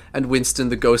Gil and Winston,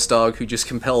 the ghost dog who just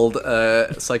compelled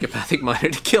a psychopathic miner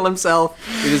to kill himself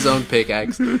with his own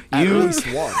pickaxe. At least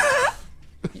one,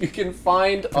 You can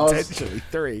find us potentially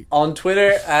 3. on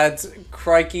Twitter at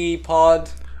CrikeyPod.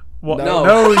 What? No.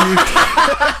 No, you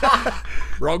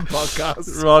Wrong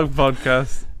podcast. wrong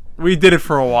podcast. We did it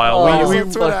for a while. Oh, we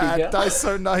On Twitter fucking at yeah. Dice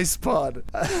So Nice Pod.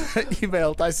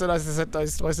 Email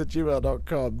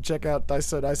dicetwice@gmail.com. Check out Dice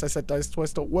So Nice,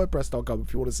 dicetwice.wordpress.com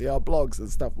if you want to see our blogs and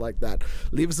stuff like that.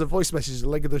 Leave us a voice message, the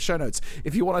link in the show notes.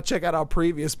 If you want to check out our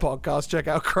previous podcast, check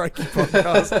out Crikey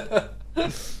Podcast.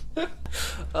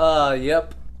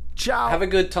 Yep. Ciao. Have a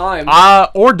good time.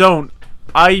 or don't.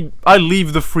 I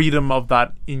leave the freedom of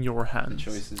that in your hands.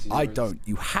 Choice is I yours. don't.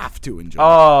 You have to enjoy.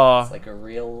 It's like a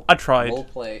real. I tried. Role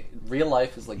play. Real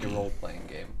life is like a role playing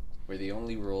game where the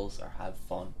only rules are have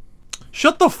fun.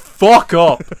 Shut the fuck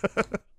up.